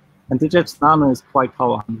 And the Jetson Nano is quite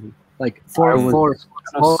power hungry. Like for a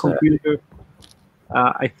small computer,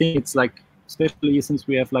 I think it's like, especially since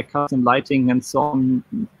we have like custom lighting and so on,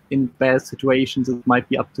 in bad situations it might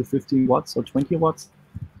be up to 15 watts or 20 watts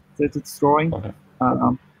that it's drawing. Okay.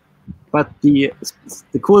 But the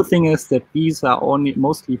cool thing is that these are only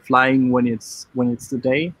mostly flying when it's the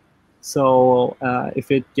day. So if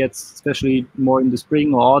it gets, especially more in the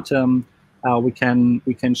spring or autumn, we can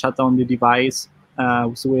shut down the device.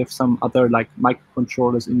 So we have some other like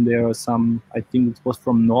microcontrollers in there. Some, I think it was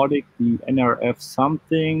from Nordic, the NRF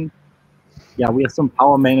something. Yeah, we have some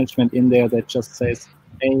power management in there that just says,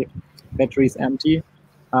 hey, battery is empty.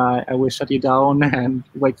 I will shut you down and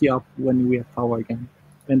wake you up when we have power again.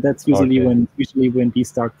 And that's usually when bees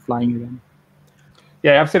start flying again.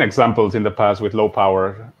 Yeah, I've seen examples in the past with low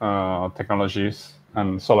power technologies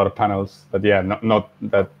and solar panels. But yeah, not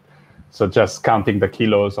that. So just counting the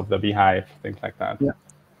kilos of the beehive, things like that. Yeah.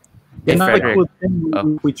 Another cool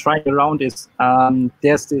thing we tried around is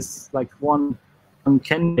there's this like one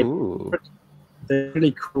candidate that's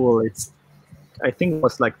really cool. It's, I think it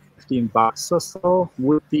was like $15 or so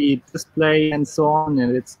with the display and so on,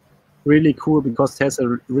 and it's really cool because it has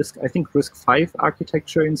a RISC-V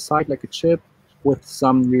architecture inside, like a chip with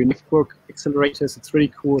some new network accelerators. It's a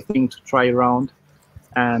really cool thing to try around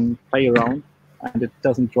and play around, and it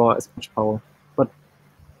doesn't draw as much power, but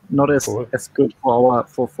not as good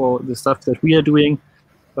for the stuff that we are doing,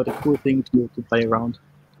 but a cool thing to play around,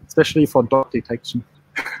 especially for dog detection.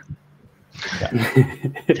 Do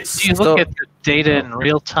you look at the data in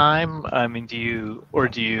real time? I mean,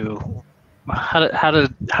 how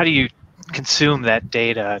do you consume that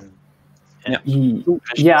data?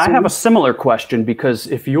 Yeah, I have a similar question, because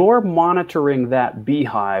if you're monitoring that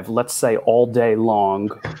beehive, let's say all day long,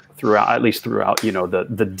 at least throughout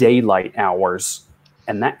the daylight hours,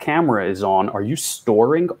 and that camera is on, are you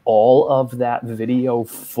storing all of that video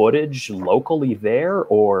footage locally there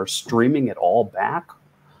or streaming it all back?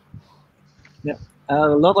 Yeah, a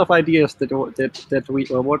lot of ideas a lot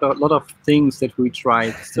of things that we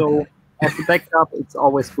tried. So as a backup, it's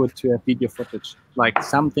always good to have video footage. Like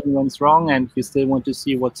something went wrong and you still want to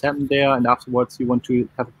see what's happened there, and afterwards you want to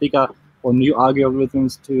have bigger or new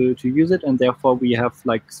algorithms to use it, and therefore we have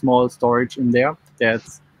like small storage in there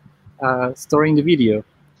that's storing the video.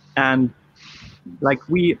 And like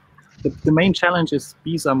the main challenge is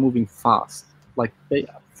bees are moving fast. Like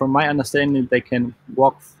from my understanding, they can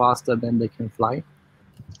walk faster than they can fly,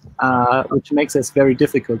 which makes it very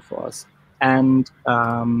difficult for us. And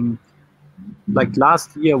like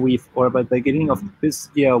last year, or by the beginning of this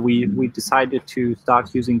year, we decided to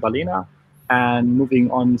start using balena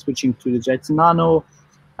and switching to the Jetson Nano,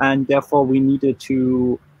 and therefore we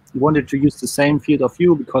wanted to use the same field of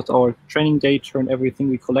view because our training data and everything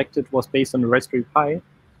we collected was based on the Raspberry Pi,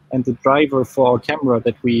 and the driver for our camera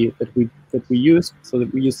that we used, so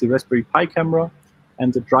that we used the Raspberry Pi camera,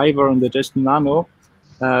 and the driver on the Jetson Nano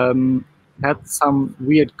had some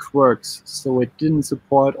weird quirks, so it didn't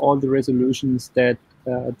support all the resolutions that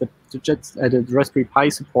the Raspberry Pi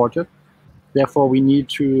supported. Therefore, we need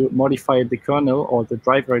to modify the kernel or the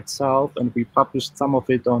driver itself, and we published some of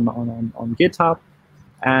it on GitHub.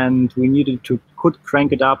 And we needed to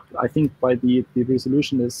crank it up. I think by the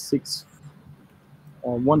resolution is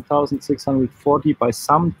 1640 by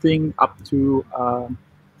something up to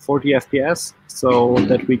 40 FPS, so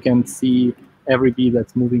that we can see every bee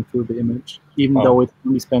that's moving through the image, even though it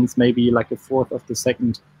only spends maybe like a fourth of the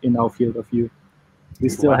second in our field of view. We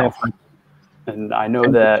still have. And I know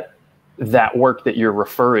that work that you're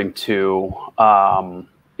referring to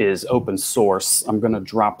is open source. I'm going to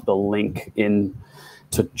drop the link in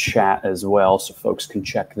to chat as well, so folks can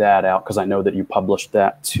check that out, because I know that you published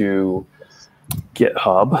that to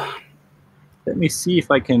GitHub. Let me see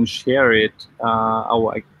if I can share it.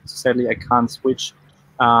 Sadly, I can't switch.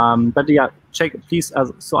 But yeah, check please.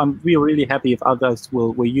 So we're really happy if others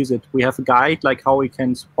will use it. We have a guide like how we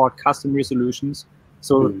can support custom resolutions.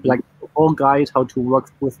 So like a whole guide how to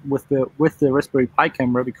work with the Raspberry Pi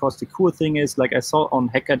camera, because the cool thing is, like I saw on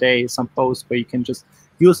Hacker Day some posts where you can just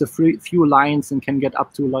use a few lines and can get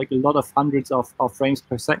up to like a lot of hundreds of frames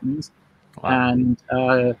per second. Wow. And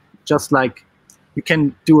just like you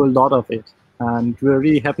can do a lot of it. And we're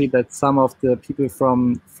really happy that some of the people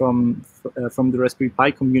from the Raspberry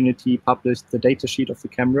Pi community published the datasheet of the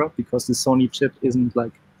camera, because the Sony chip isn't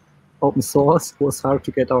like open source. It was hard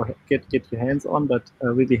to get your hands on, but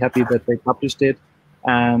really happy that they published it.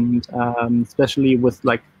 And especially with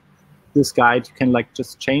like this guide, you can like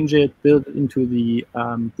just change it, build it into the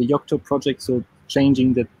Yocto project, so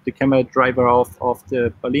changing the camera driver of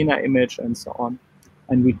the balena image and so on.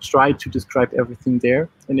 And we try to describe everything there.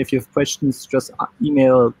 And if you have questions, just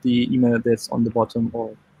email the email that's on the bottom,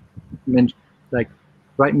 or like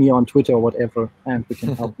write me on Twitter or whatever, and we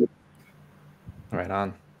can help you. Right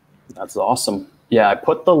on. That's awesome. Yeah, I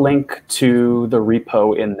put the link to the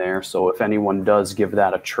repo in there, so if anyone does give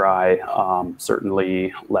that a try,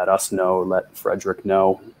 certainly let us know, let Frederick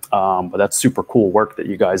know. But that's super cool work that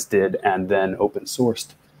you guys did and then open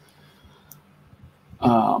sourced.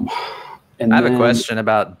 And I have a question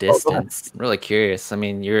about distance. I'm really curious. I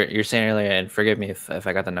mean, you're saying earlier, and forgive me if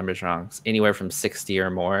I got the numbers wrong, it's anywhere from 60 or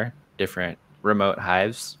more different remote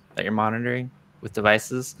hives that you're monitoring with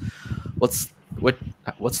devices. What's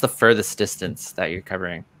the furthest distance that you're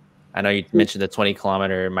covering? I know you mentioned the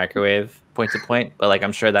 20-kilometer microwave point to point, but like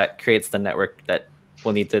I'm sure that creates the network that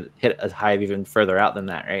will need to hit a hive even further out than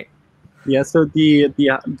that, right? Yeah. So the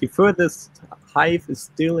furthest hive is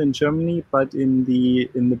still in Germany, but in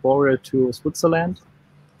the border to Switzerland.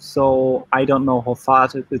 So I don't know how far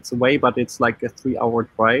it's away, but it's like a 3-hour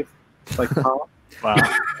drive by car. Wow.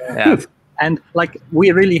 Yeah. And like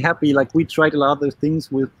we're really happy. Like we tried a lot of other things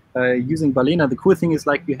with using Balena. The cool thing is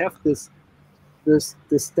like you have this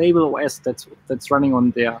stable OS that's running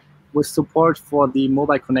on there with support for the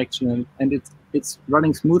mobile connection, and it's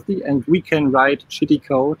running smoothly, and we can write shitty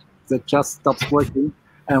code that just stops working,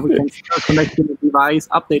 and we can still connect to the device,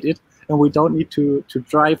 update it, and we don't need to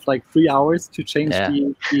drive like 3 hours to change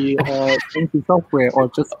change the software or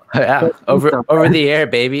just over the air,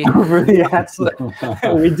 baby. Over the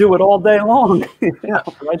air. We do it all day long.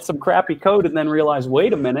 Write some crappy code and then realize,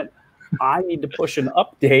 wait a minute, I need to push an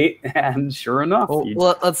update, and sure enough,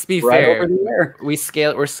 well, let's be fair. We're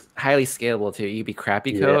highly scalable too. You be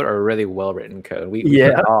crappy code or really well written code. We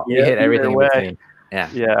hit everything in between.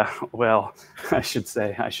 Yeah. Well, I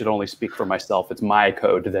should only speak for myself. It's my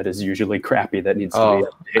code that is usually crappy that needs to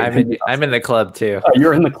be updated. I'm in the club too. Oh,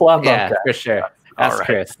 you're in the club? Yeah, okay. For sure. That's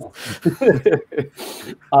Chris.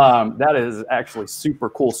 That is actually super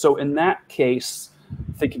cool. So in that case,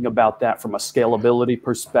 thinking about that from a scalability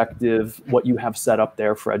perspective, what you have set up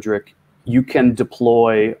there, Frederick, you can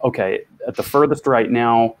deploy, at the furthest right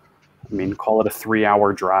now, I mean, call it a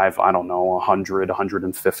 3-hour drive, I don't know, 100,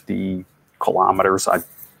 150 kilometers,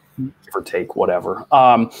 give or take, whatever.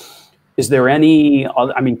 Is there any,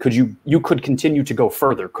 I mean, you could continue to go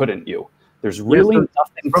further, couldn't you? There's really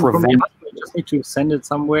nothing preventing you. You just need to send it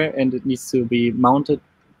somewhere, and it needs to be mounted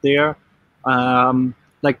there.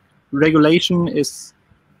 Like regulation is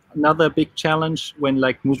another big challenge when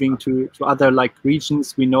like moving to other like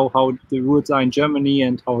regions. We know how the rules are in Germany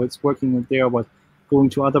and how it's working there, but going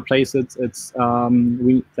to other places, it's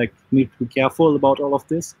we like need to be careful about all of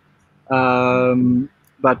this.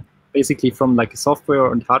 But basically from like a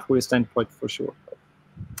software and hardware standpoint, for sure.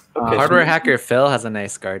 Hardware hacker Phil has a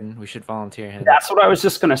nice garden. We should volunteer him. That's what I was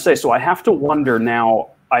just going to say. So I have to wonder now.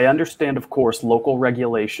 I understand, of course, local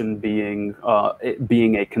regulation being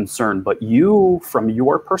a concern, but you, from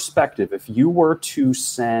your perspective, if you were to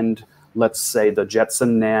send, let's say, the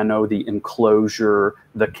Jetson Nano, the enclosure,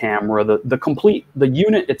 the camera, the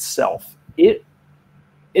unit itself, it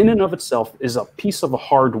in and of itself is a piece of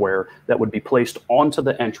hardware that would be placed onto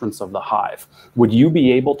the entrance of the hive. Would you be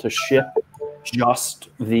able to ship just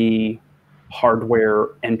the hardware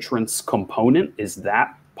entrance component? Is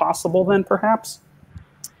that possible then, perhaps?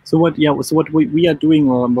 So what we are doing,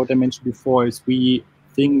 or what I mentioned before, is we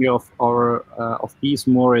think of our of these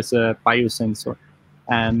more as a biosensor,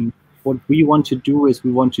 and what we want to do is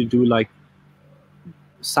we want to do like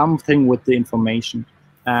something with the information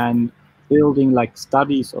and building like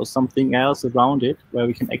studies or something else around it where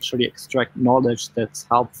we can actually extract knowledge that's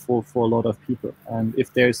helpful for a lot of people. And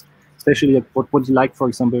if there's, especially what you like, for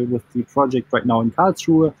example, with the project right now in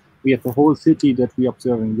Karlsruhe, we have a whole city that we're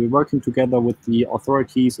observing. We're working together with the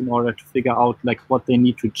authorities in order to figure out like what they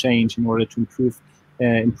need to change in order to improve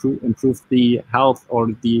the health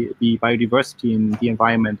or the biodiversity in the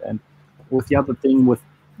environment. And with the other thing, with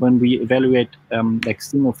when we evaluate like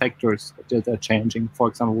single factors that are changing, for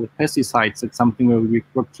example, with pesticides, it's something where we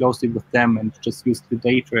work closely with them and just use the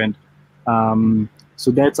data. And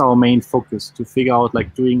so that's our main focus, to figure out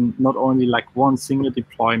like doing not only like one single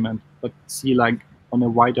deployment, but see like on a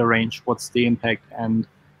wider range what's the impact and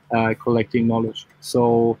collecting knowledge.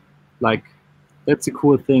 So like that's a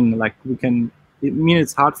cool thing. Like we can, I mean,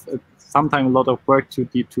 it's hard, sometimes a lot of work to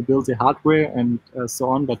build the hardware and so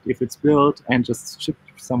on, but if it's built and just shipped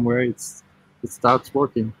somewhere, it starts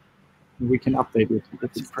working. We can update it.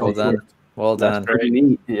 Well done. Well done. That's pretty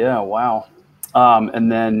neat. Yeah, wow.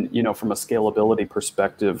 And then, you know, from a scalability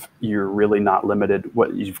perspective, you're really not limited.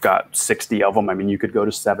 What you've got 60 of them. I mean, you could go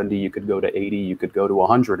to 70, you could go to 80, you could go to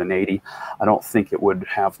 180. I don't think it would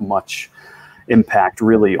have much impact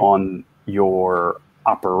really on your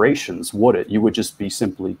operations, would it? You would just be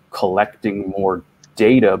simply collecting more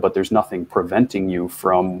data, but there's nothing preventing you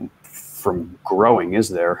from growing, is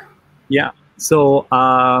there? Yeah. So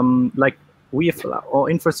like we have, our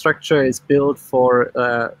infrastructure is built for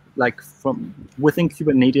like from within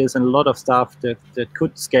Kubernetes and a lot of stuff that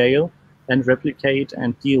could scale and replicate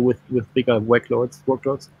and deal with bigger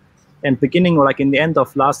workloads. And beginning, or like in the end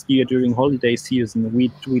of last year during holiday season,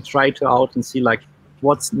 we tried to out and see like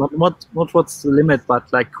what's not what's the limit,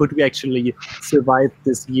 but like could we actually survive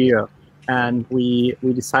this year? And we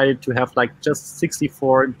decided to have like just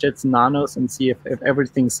 64 Jetson Nanos and see if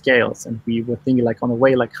everything scales. And we were thinking like on a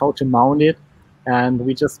way like how to mount it, and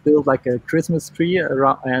we just built like a Christmas tree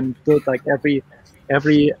around and built like every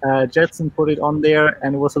Jetson, put it on there,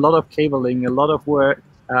 and it was a lot of cabling, a lot of work,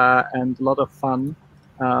 and a lot of fun.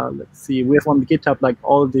 Let's see, we have on the GitHub like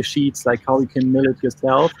all the sheets, like how you can mill it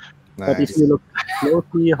yourself. Nice. But if you look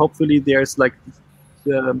closely, hopefully there's like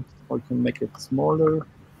or you can make it smaller.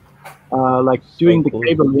 Like doing the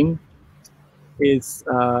cabling is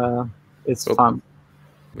fun.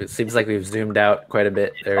 It seems like we've zoomed out quite a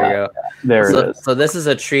bit. There we go. There it is. So this is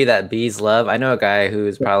a tree that bees love. I know a guy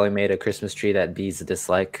who's probably made a Christmas tree that bees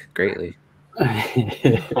dislike greatly.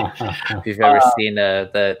 If you've ever seen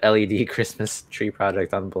the LED Christmas tree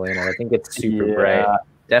project on Balena, I think it's super bright.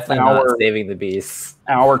 Definitely not saving the bees.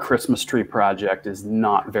 Our Christmas tree project is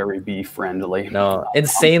not very bee friendly. No,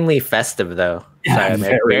 insanely festive though. Sorry,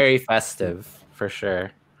 very festive for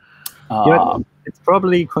sure. It's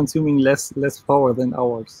probably consuming less power than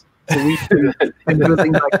ours. So we can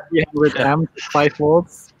using like 300 amps, 5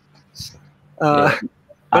 volts. I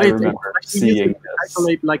remember seeing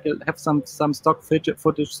calculate like have some stock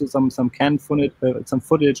footage, so some canned footage, some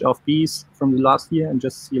footage of bees from the last year, and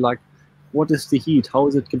just see like what is the heat, how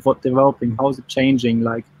is it developing, how is it changing,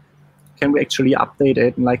 like can we actually update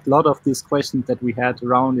it, and like a lot of these questions that we had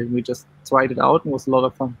around it, we just tried it out, and it was a lot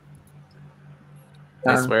of fun.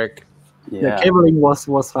 Nice work. The cabling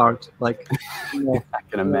was hard. Like, I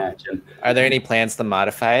can imagine. Are there any plans to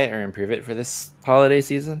modify it or improve it for this holiday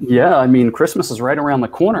season? Yeah, I mean, Christmas is right around the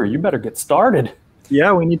corner. You better get started.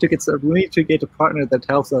 Yeah, we need to get a partner that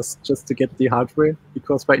helps us just to get the hardware,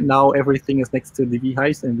 because right now everything is next to the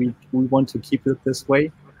beehives, and we want to keep it this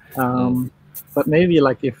way. But maybe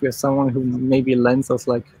like if we're someone who maybe lends us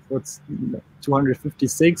like what's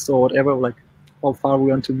 256 or whatever, like how far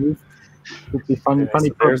we want to move. Would be funny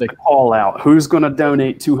project. Call out. Who's going to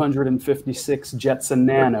donate 256 Jetson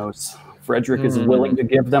Nanos? Frederick is willing to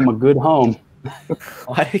give them a good home.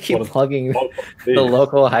 Why do you keep plugging the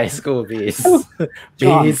local high school bees?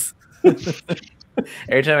 Bees.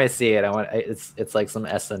 Every time I see it, it's like some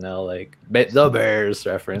SNL like the Bears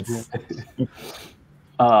reference.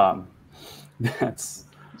 That's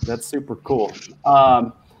super cool.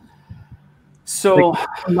 So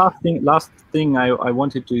last thing I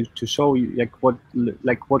wanted to show you what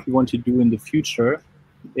we want to do in the future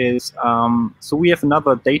is so we have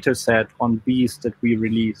another data set on bees that we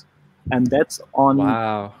release, and that's on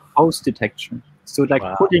house detection. So like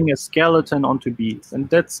putting a skeleton onto bees, and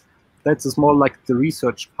that's more like the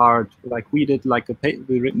research part. Like we did like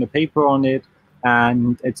we written a paper on it,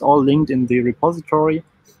 and it's all linked in the repository.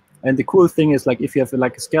 And the cool thing is, like, if you have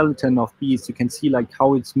like a skeleton of bees, you can see like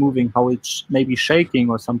how it's moving, how it's maybe shaking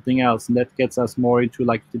or something else, and that gets us more into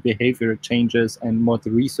like the behavior changes and more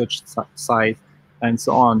the research side and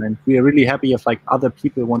so on. And we are really happy if like other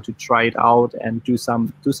people want to try it out and do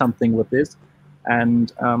something with this.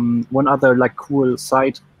 And one other like cool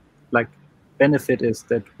side like benefit is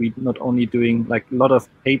that we not only doing like a lot of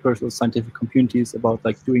papers with scientific communities about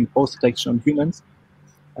like doing post detection on humans,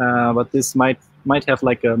 but this might have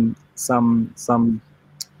like some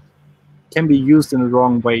can be used in a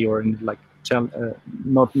wrong way or in like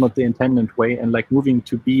not the intended way, and like moving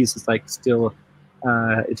to bees is like still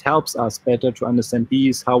it helps us better to understand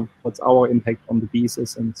bees, what's our impact on the bees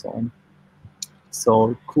is, and so on.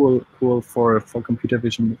 So cool for computer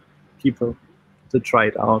vision people to try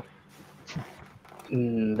it out.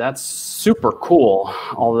 That's super cool.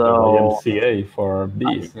 Although MCA for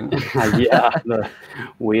bees.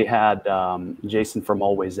 We had Jason from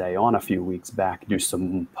Always A on a few weeks back do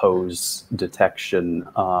some pose detection,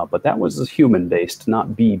 but that was human-based,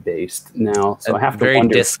 not bee-based. Now, so I have to wonder. Very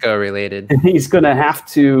disco related. He's going to have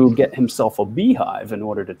to get himself a beehive in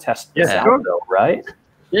order to test this out, though, right?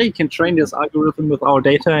 Yeah, you can train this algorithm with our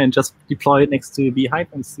data and just deploy it next to a beehive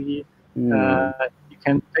and see.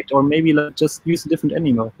 Can detect, or maybe just use a different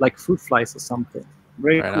animal, like fruit flies or something.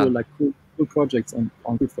 Very cool, like cool projects on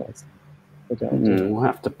fruit flies. We'll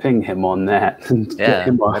have to ping him on that and get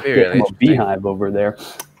him a beehive over there.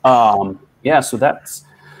 So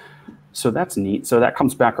that's neat. So that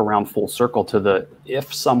comes back around full circle to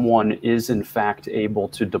if someone is in fact able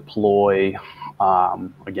to deploy,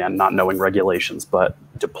 again, not knowing regulations, but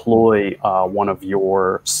deploy one of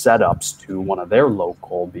your setups to one of their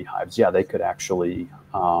local beehives, they could actually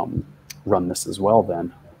run this as well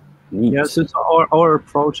then. Neat. Yeah, so our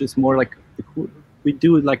approach is more like we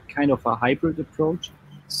do like kind of a hybrid approach.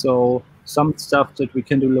 So some stuff that we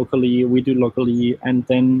can do locally, we do locally, and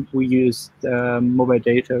then we use mobile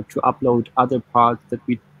data to upload other parts that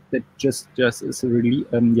just is a really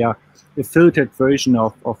a filtered version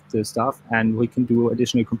of the stuff, and we can do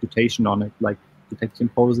additional computation on it, like detecting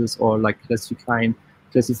poses or like classifying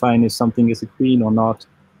if something is a queen or not,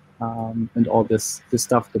 and all this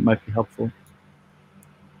stuff that might be helpful.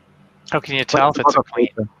 How can you tell if it's a queen?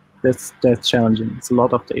 That's challenging. It's a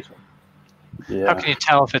lot of data. Yeah. How can you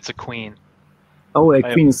tell if it's a queen? Oh, a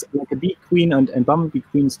queen is like a bee queen, and bumblebee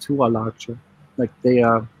queens too are larger. Like they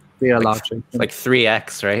are like, larger. Like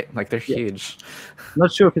 3x, right? Like they're huge.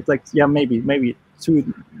 Not sure if it's like maybe to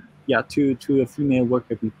a female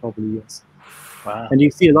worker bee probably, yes. Wow. And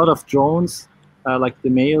you see a lot of drones, like the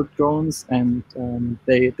male drones, and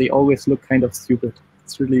they always look kind of stupid.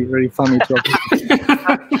 It's really, really funny to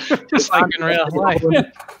observe. Just like in real life.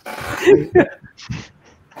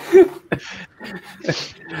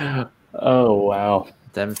 Oh, wow.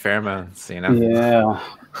 Them pheromones, you know? Yeah.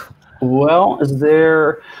 Well,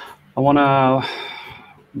 I want to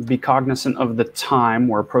be cognizant of the time.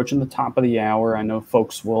 We're approaching the top of the hour. I know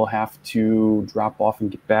folks will have to drop off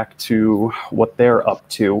and get back to what they're up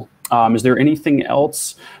to. Is there anything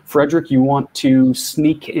else, Frederick, you want to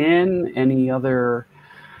sneak in? Any other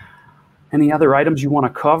items you want to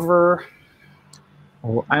cover?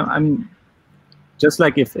 Oh, I'm just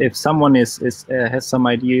like if someone has some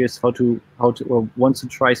ideas how to or wants to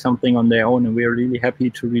try something on their own, and we're really happy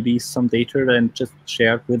to release some data and just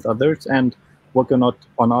share it with others and work on our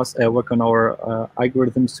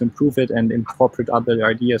algorithms to improve it and incorporate other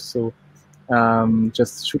ideas. So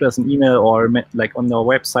just shoot us an email, or like on our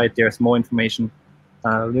website there's more information.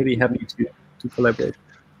 Really happy to collaborate.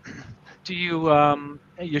 Do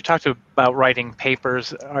you talked about writing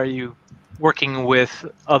papers? Are you working with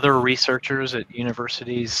other researchers at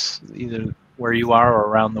universities, either where you are or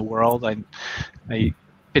around the world? I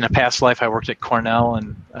in a past life I worked at Cornell,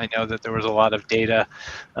 and I know that there was a lot of data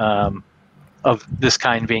of this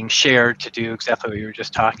kind being shared to do exactly what you were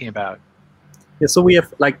just talking about. Yeah, so we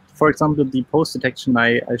have, like, for example, the pose detection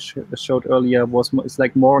I showed earlier it's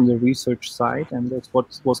like more on the research side, and that's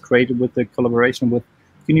what was created with the collaboration with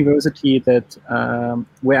university that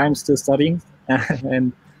where I'm still studying,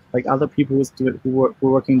 and like other people who were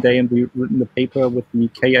working there, and we've written the paper with the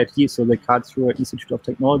KIT, so the Karlsruhe Institute of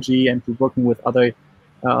Technology, and we're working with other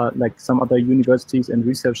like some other universities and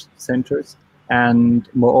research centers. And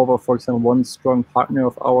moreover, for example, one strong partner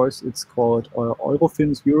of ours, it's called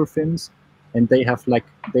Eurofins, and they are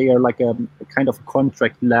like a kind of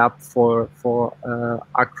contract lab for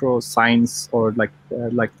acro science, or like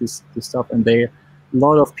this stuff, and a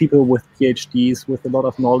lot of people with PhDs with a lot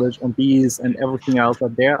of knowledge on bees and everything else are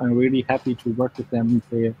there. I'm really happy to work with them.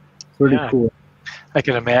 They're really cool. I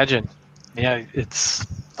can imagine. Yeah, it's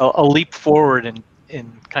a leap forward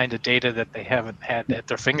in kind of data that they haven't had at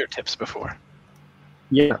their fingertips before.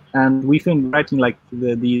 Yeah, and we've been writing like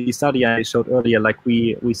the study I showed earlier. Like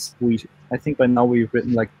we I think by now we've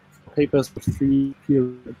written like papers with 3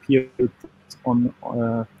 peer on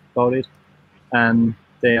about it, and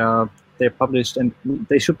they're published, and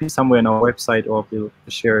they should be somewhere on our website, or we'll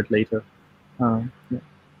share it later. Yeah.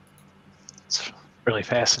 It's really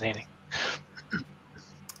fascinating.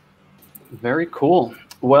 Very cool.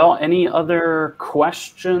 Well, any other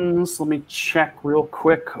questions? Let me check real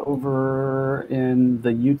quick over in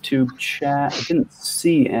the YouTube chat. I didn't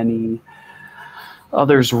see any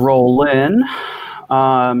others roll in.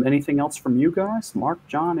 Anything else from you guys? Mark,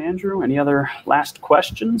 John, Andrew, any other last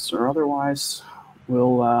questions? Or otherwise,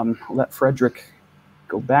 we'll let Frederick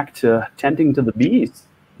go back to tending to the bees.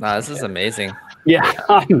 Wow, this is amazing. Yeah,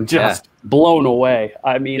 I'm just blown away.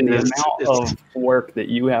 I mean, the amount of work that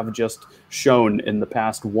you have just shown in the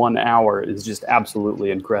past 1 hour is just absolutely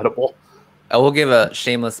incredible. I will give a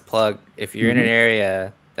shameless plug. If you're in an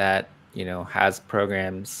area that, you know, has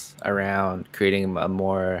programs around creating a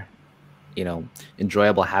more, you know,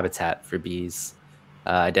 enjoyable habitat for bees,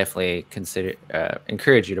 I definitely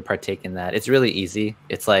encourage you to partake in that. It's really easy.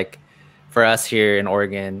 It's like, for us here in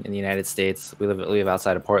Oregon, in the United States, we live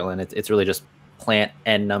outside of Portland. It's really just plant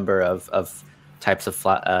n number of types of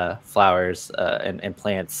flowers and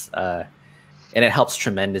plants, and it helps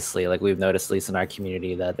tremendously. Like we've noticed, at least in our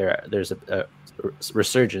community, that there's a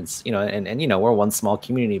resurgence. You know, and you know, we're one small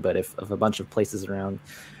community, but if a bunch of places around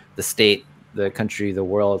the state, the country, the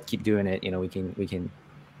world keep doing it, you know, we can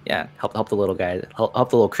help the little guys, help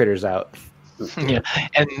the little critters out. Yeah,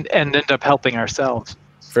 and end up helping ourselves.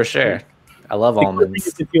 For sure. I love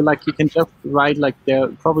almonds. If you like, you can just write, like, there are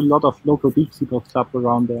probably a lot of local beekeeper club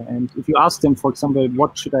around there, and if you ask them, for example,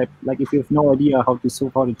 what should I, like, if you have no idea how to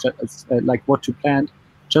like what to plant,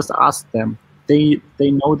 just ask them. They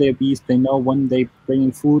know their bees. They know when they bring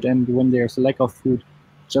in food and when there's a lack of food,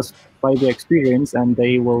 just by their experience, and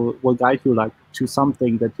they will guide you like to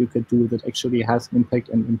something that you could do that actually has impact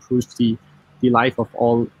and improves the life of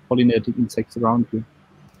all pollinating insects around you.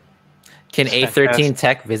 Can A13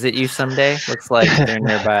 Tech visit you someday? Looks like they're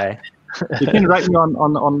nearby. You can write me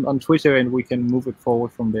on Twitter, and we can move it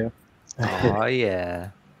forward from there. Oh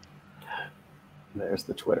yeah. There's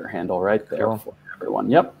the Twitter handle right there for everyone.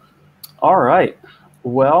 Yep. All right.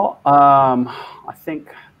 Well, I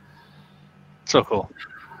think. So cool.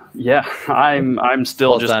 Yeah, I'm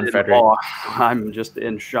still just in Frederick. awe. I'm just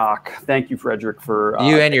in shock. Thank you, Frederick, for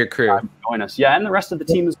you and your crew join us. Yeah, and the rest of the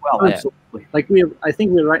team as well. Yeah. Absolutely. Like I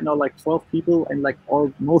think we're right now like 12 people, and like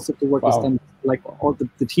most of the work is done. Like all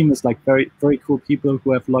the team is like very, very cool people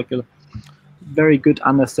who have like a very good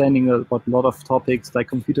understanding about a lot of topics like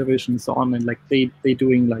computer vision and so on, and like they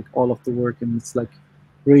doing like all of the work, and it's like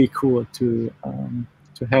really cool to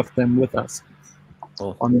have them with us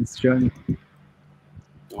on this journey.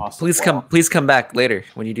 Awesome. Please come back later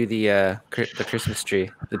when you do the Christmas tree,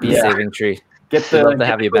 the bee saving tree. We'd love to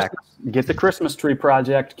have you back. Get the Christmas tree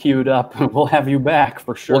project queued up. We'll have you back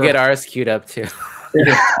for sure. We'll get ours queued up too.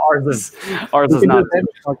 ours is not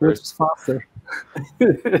faster.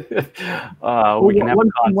 We can have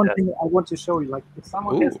one thing I want to show you, like if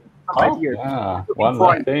someone has some idea. Yeah, one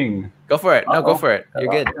more thing. Go for it. No, go for it. You're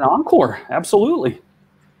good. An encore, absolutely.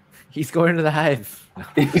 He's going to the hive.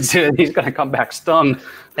 He's going to come back stung.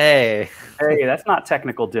 Hey, that's not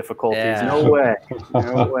technical difficulties. Yeah. No way.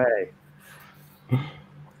 No way.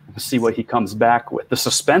 Let's see what he comes back with. The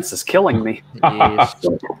suspense is killing me.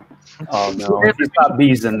 Oh no! If there's not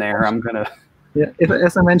bees in there, I'm gonna. Yeah,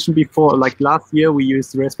 as I mentioned before, like last year we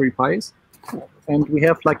used Raspberry Pis, and we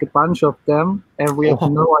have like a bunch of them, and we have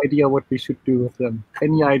no idea what we should do with them.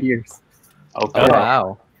 Any ideas? Okay. Oh,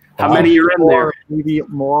 wow. How many are in there? Maybe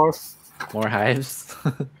more. More hives?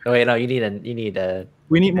 Oh wait, no. You need a.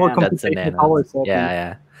 We need more computational power.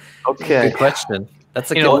 Yeah. Okay. Good question. That's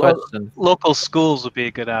a good question. Local schools would be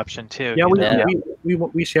a good option too. Yeah,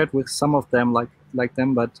 we shared with some of them like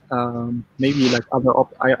them, but maybe like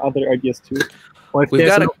other ideas too. Or if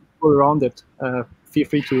there's no people around it, feel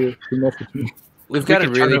free to message me. We've got a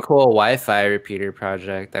really cool Wi-Fi repeater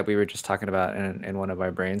project that we were just talking about in one of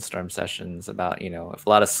our brainstorm sessions about, if a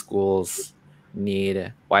lot of schools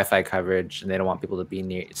need Wi-Fi coverage and they don't want people to be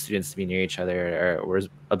near students to be near each other or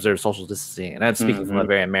observe social distancing. And I'm speaking from a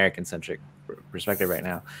very American-centric perspective right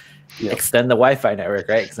now. Yep. Extend the Wi-Fi network,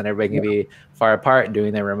 right? Because then everybody can be far apart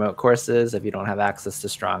doing their remote courses. If you don't have access to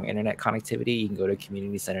strong internet connectivity, you can go to a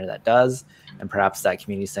community center that does, and perhaps that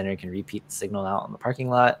community center can repeat the signal out on the parking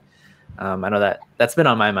lot. I know that's been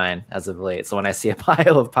on my mind as of late. So when I see a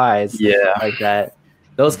pile of pies like that,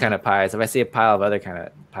 those kind of pies, if I see a pile of other kind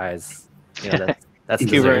of pies, that's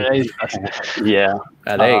Kubernetes. Yeah.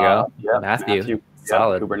 There you go. Yeah, Matthew.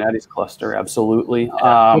 Solid. Kubernetes cluster, absolutely.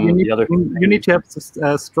 You need to have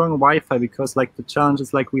strong Wi-Fi, because like the challenge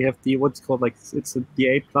is like we have the what's called like it's the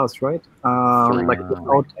 8+, right? Like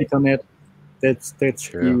without Ethernet, that's the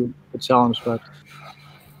challenge. But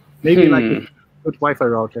maybe like a good Wi-Fi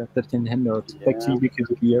router that can handle it. Back to you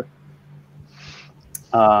here.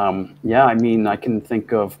 Yeah, I mean, I can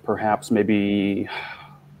think of perhaps maybe.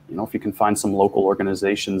 If you can find some local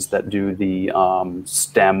organizations that do the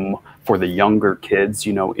STEM for the younger kids,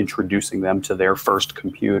 introducing them to their first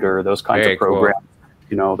computer, those kinds of programs,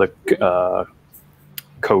 the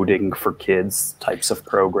coding for kids types of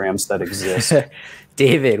programs that exist.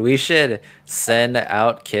 David, we should send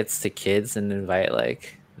out kits to kids and invite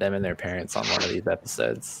like them and their parents on one of these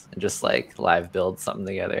episodes and just like live build something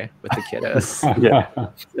together with the kiddos.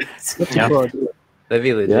 That'd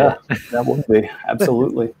be legit. Yeah, that would be.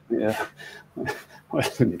 Absolutely. Yeah. We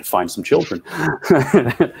need to find some children.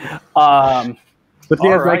 But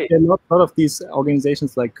there's like a lot of these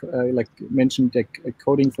organizations like mentioned like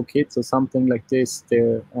coding for kids or something like this.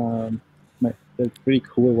 They're pretty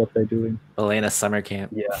cool what they're doing. Balena summer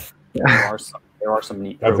camp. Yeah. There are some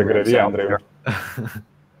neat That's a good idea, Andrea.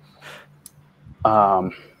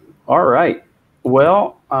 All right.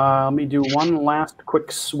 Well, let me do one last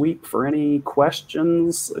quick sweep for any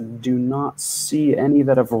questions. Do not see any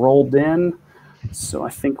that have rolled in, so I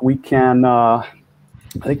think we can.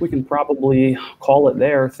 Probably call it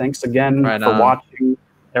there. Thanks again for watching,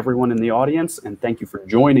 everyone in the audience, and thank you for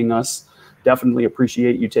joining us. Definitely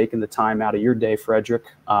appreciate you taking the time out of your day, Frederick.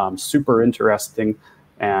 Super interesting,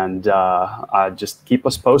 and just keep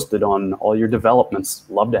us posted on all your developments.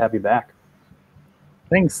 Love to have you back.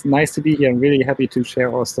 Thanks. Nice to be here. I'm really happy to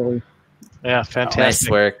share our story. Yeah, fantastic. Nice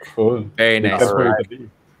work. Cool. Very nice. Right.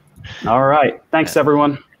 All right. Thanks,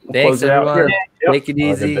 everyone. Thanks, everyone. Take it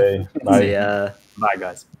easy. Bye. See ya. Bye,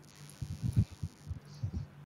 guys.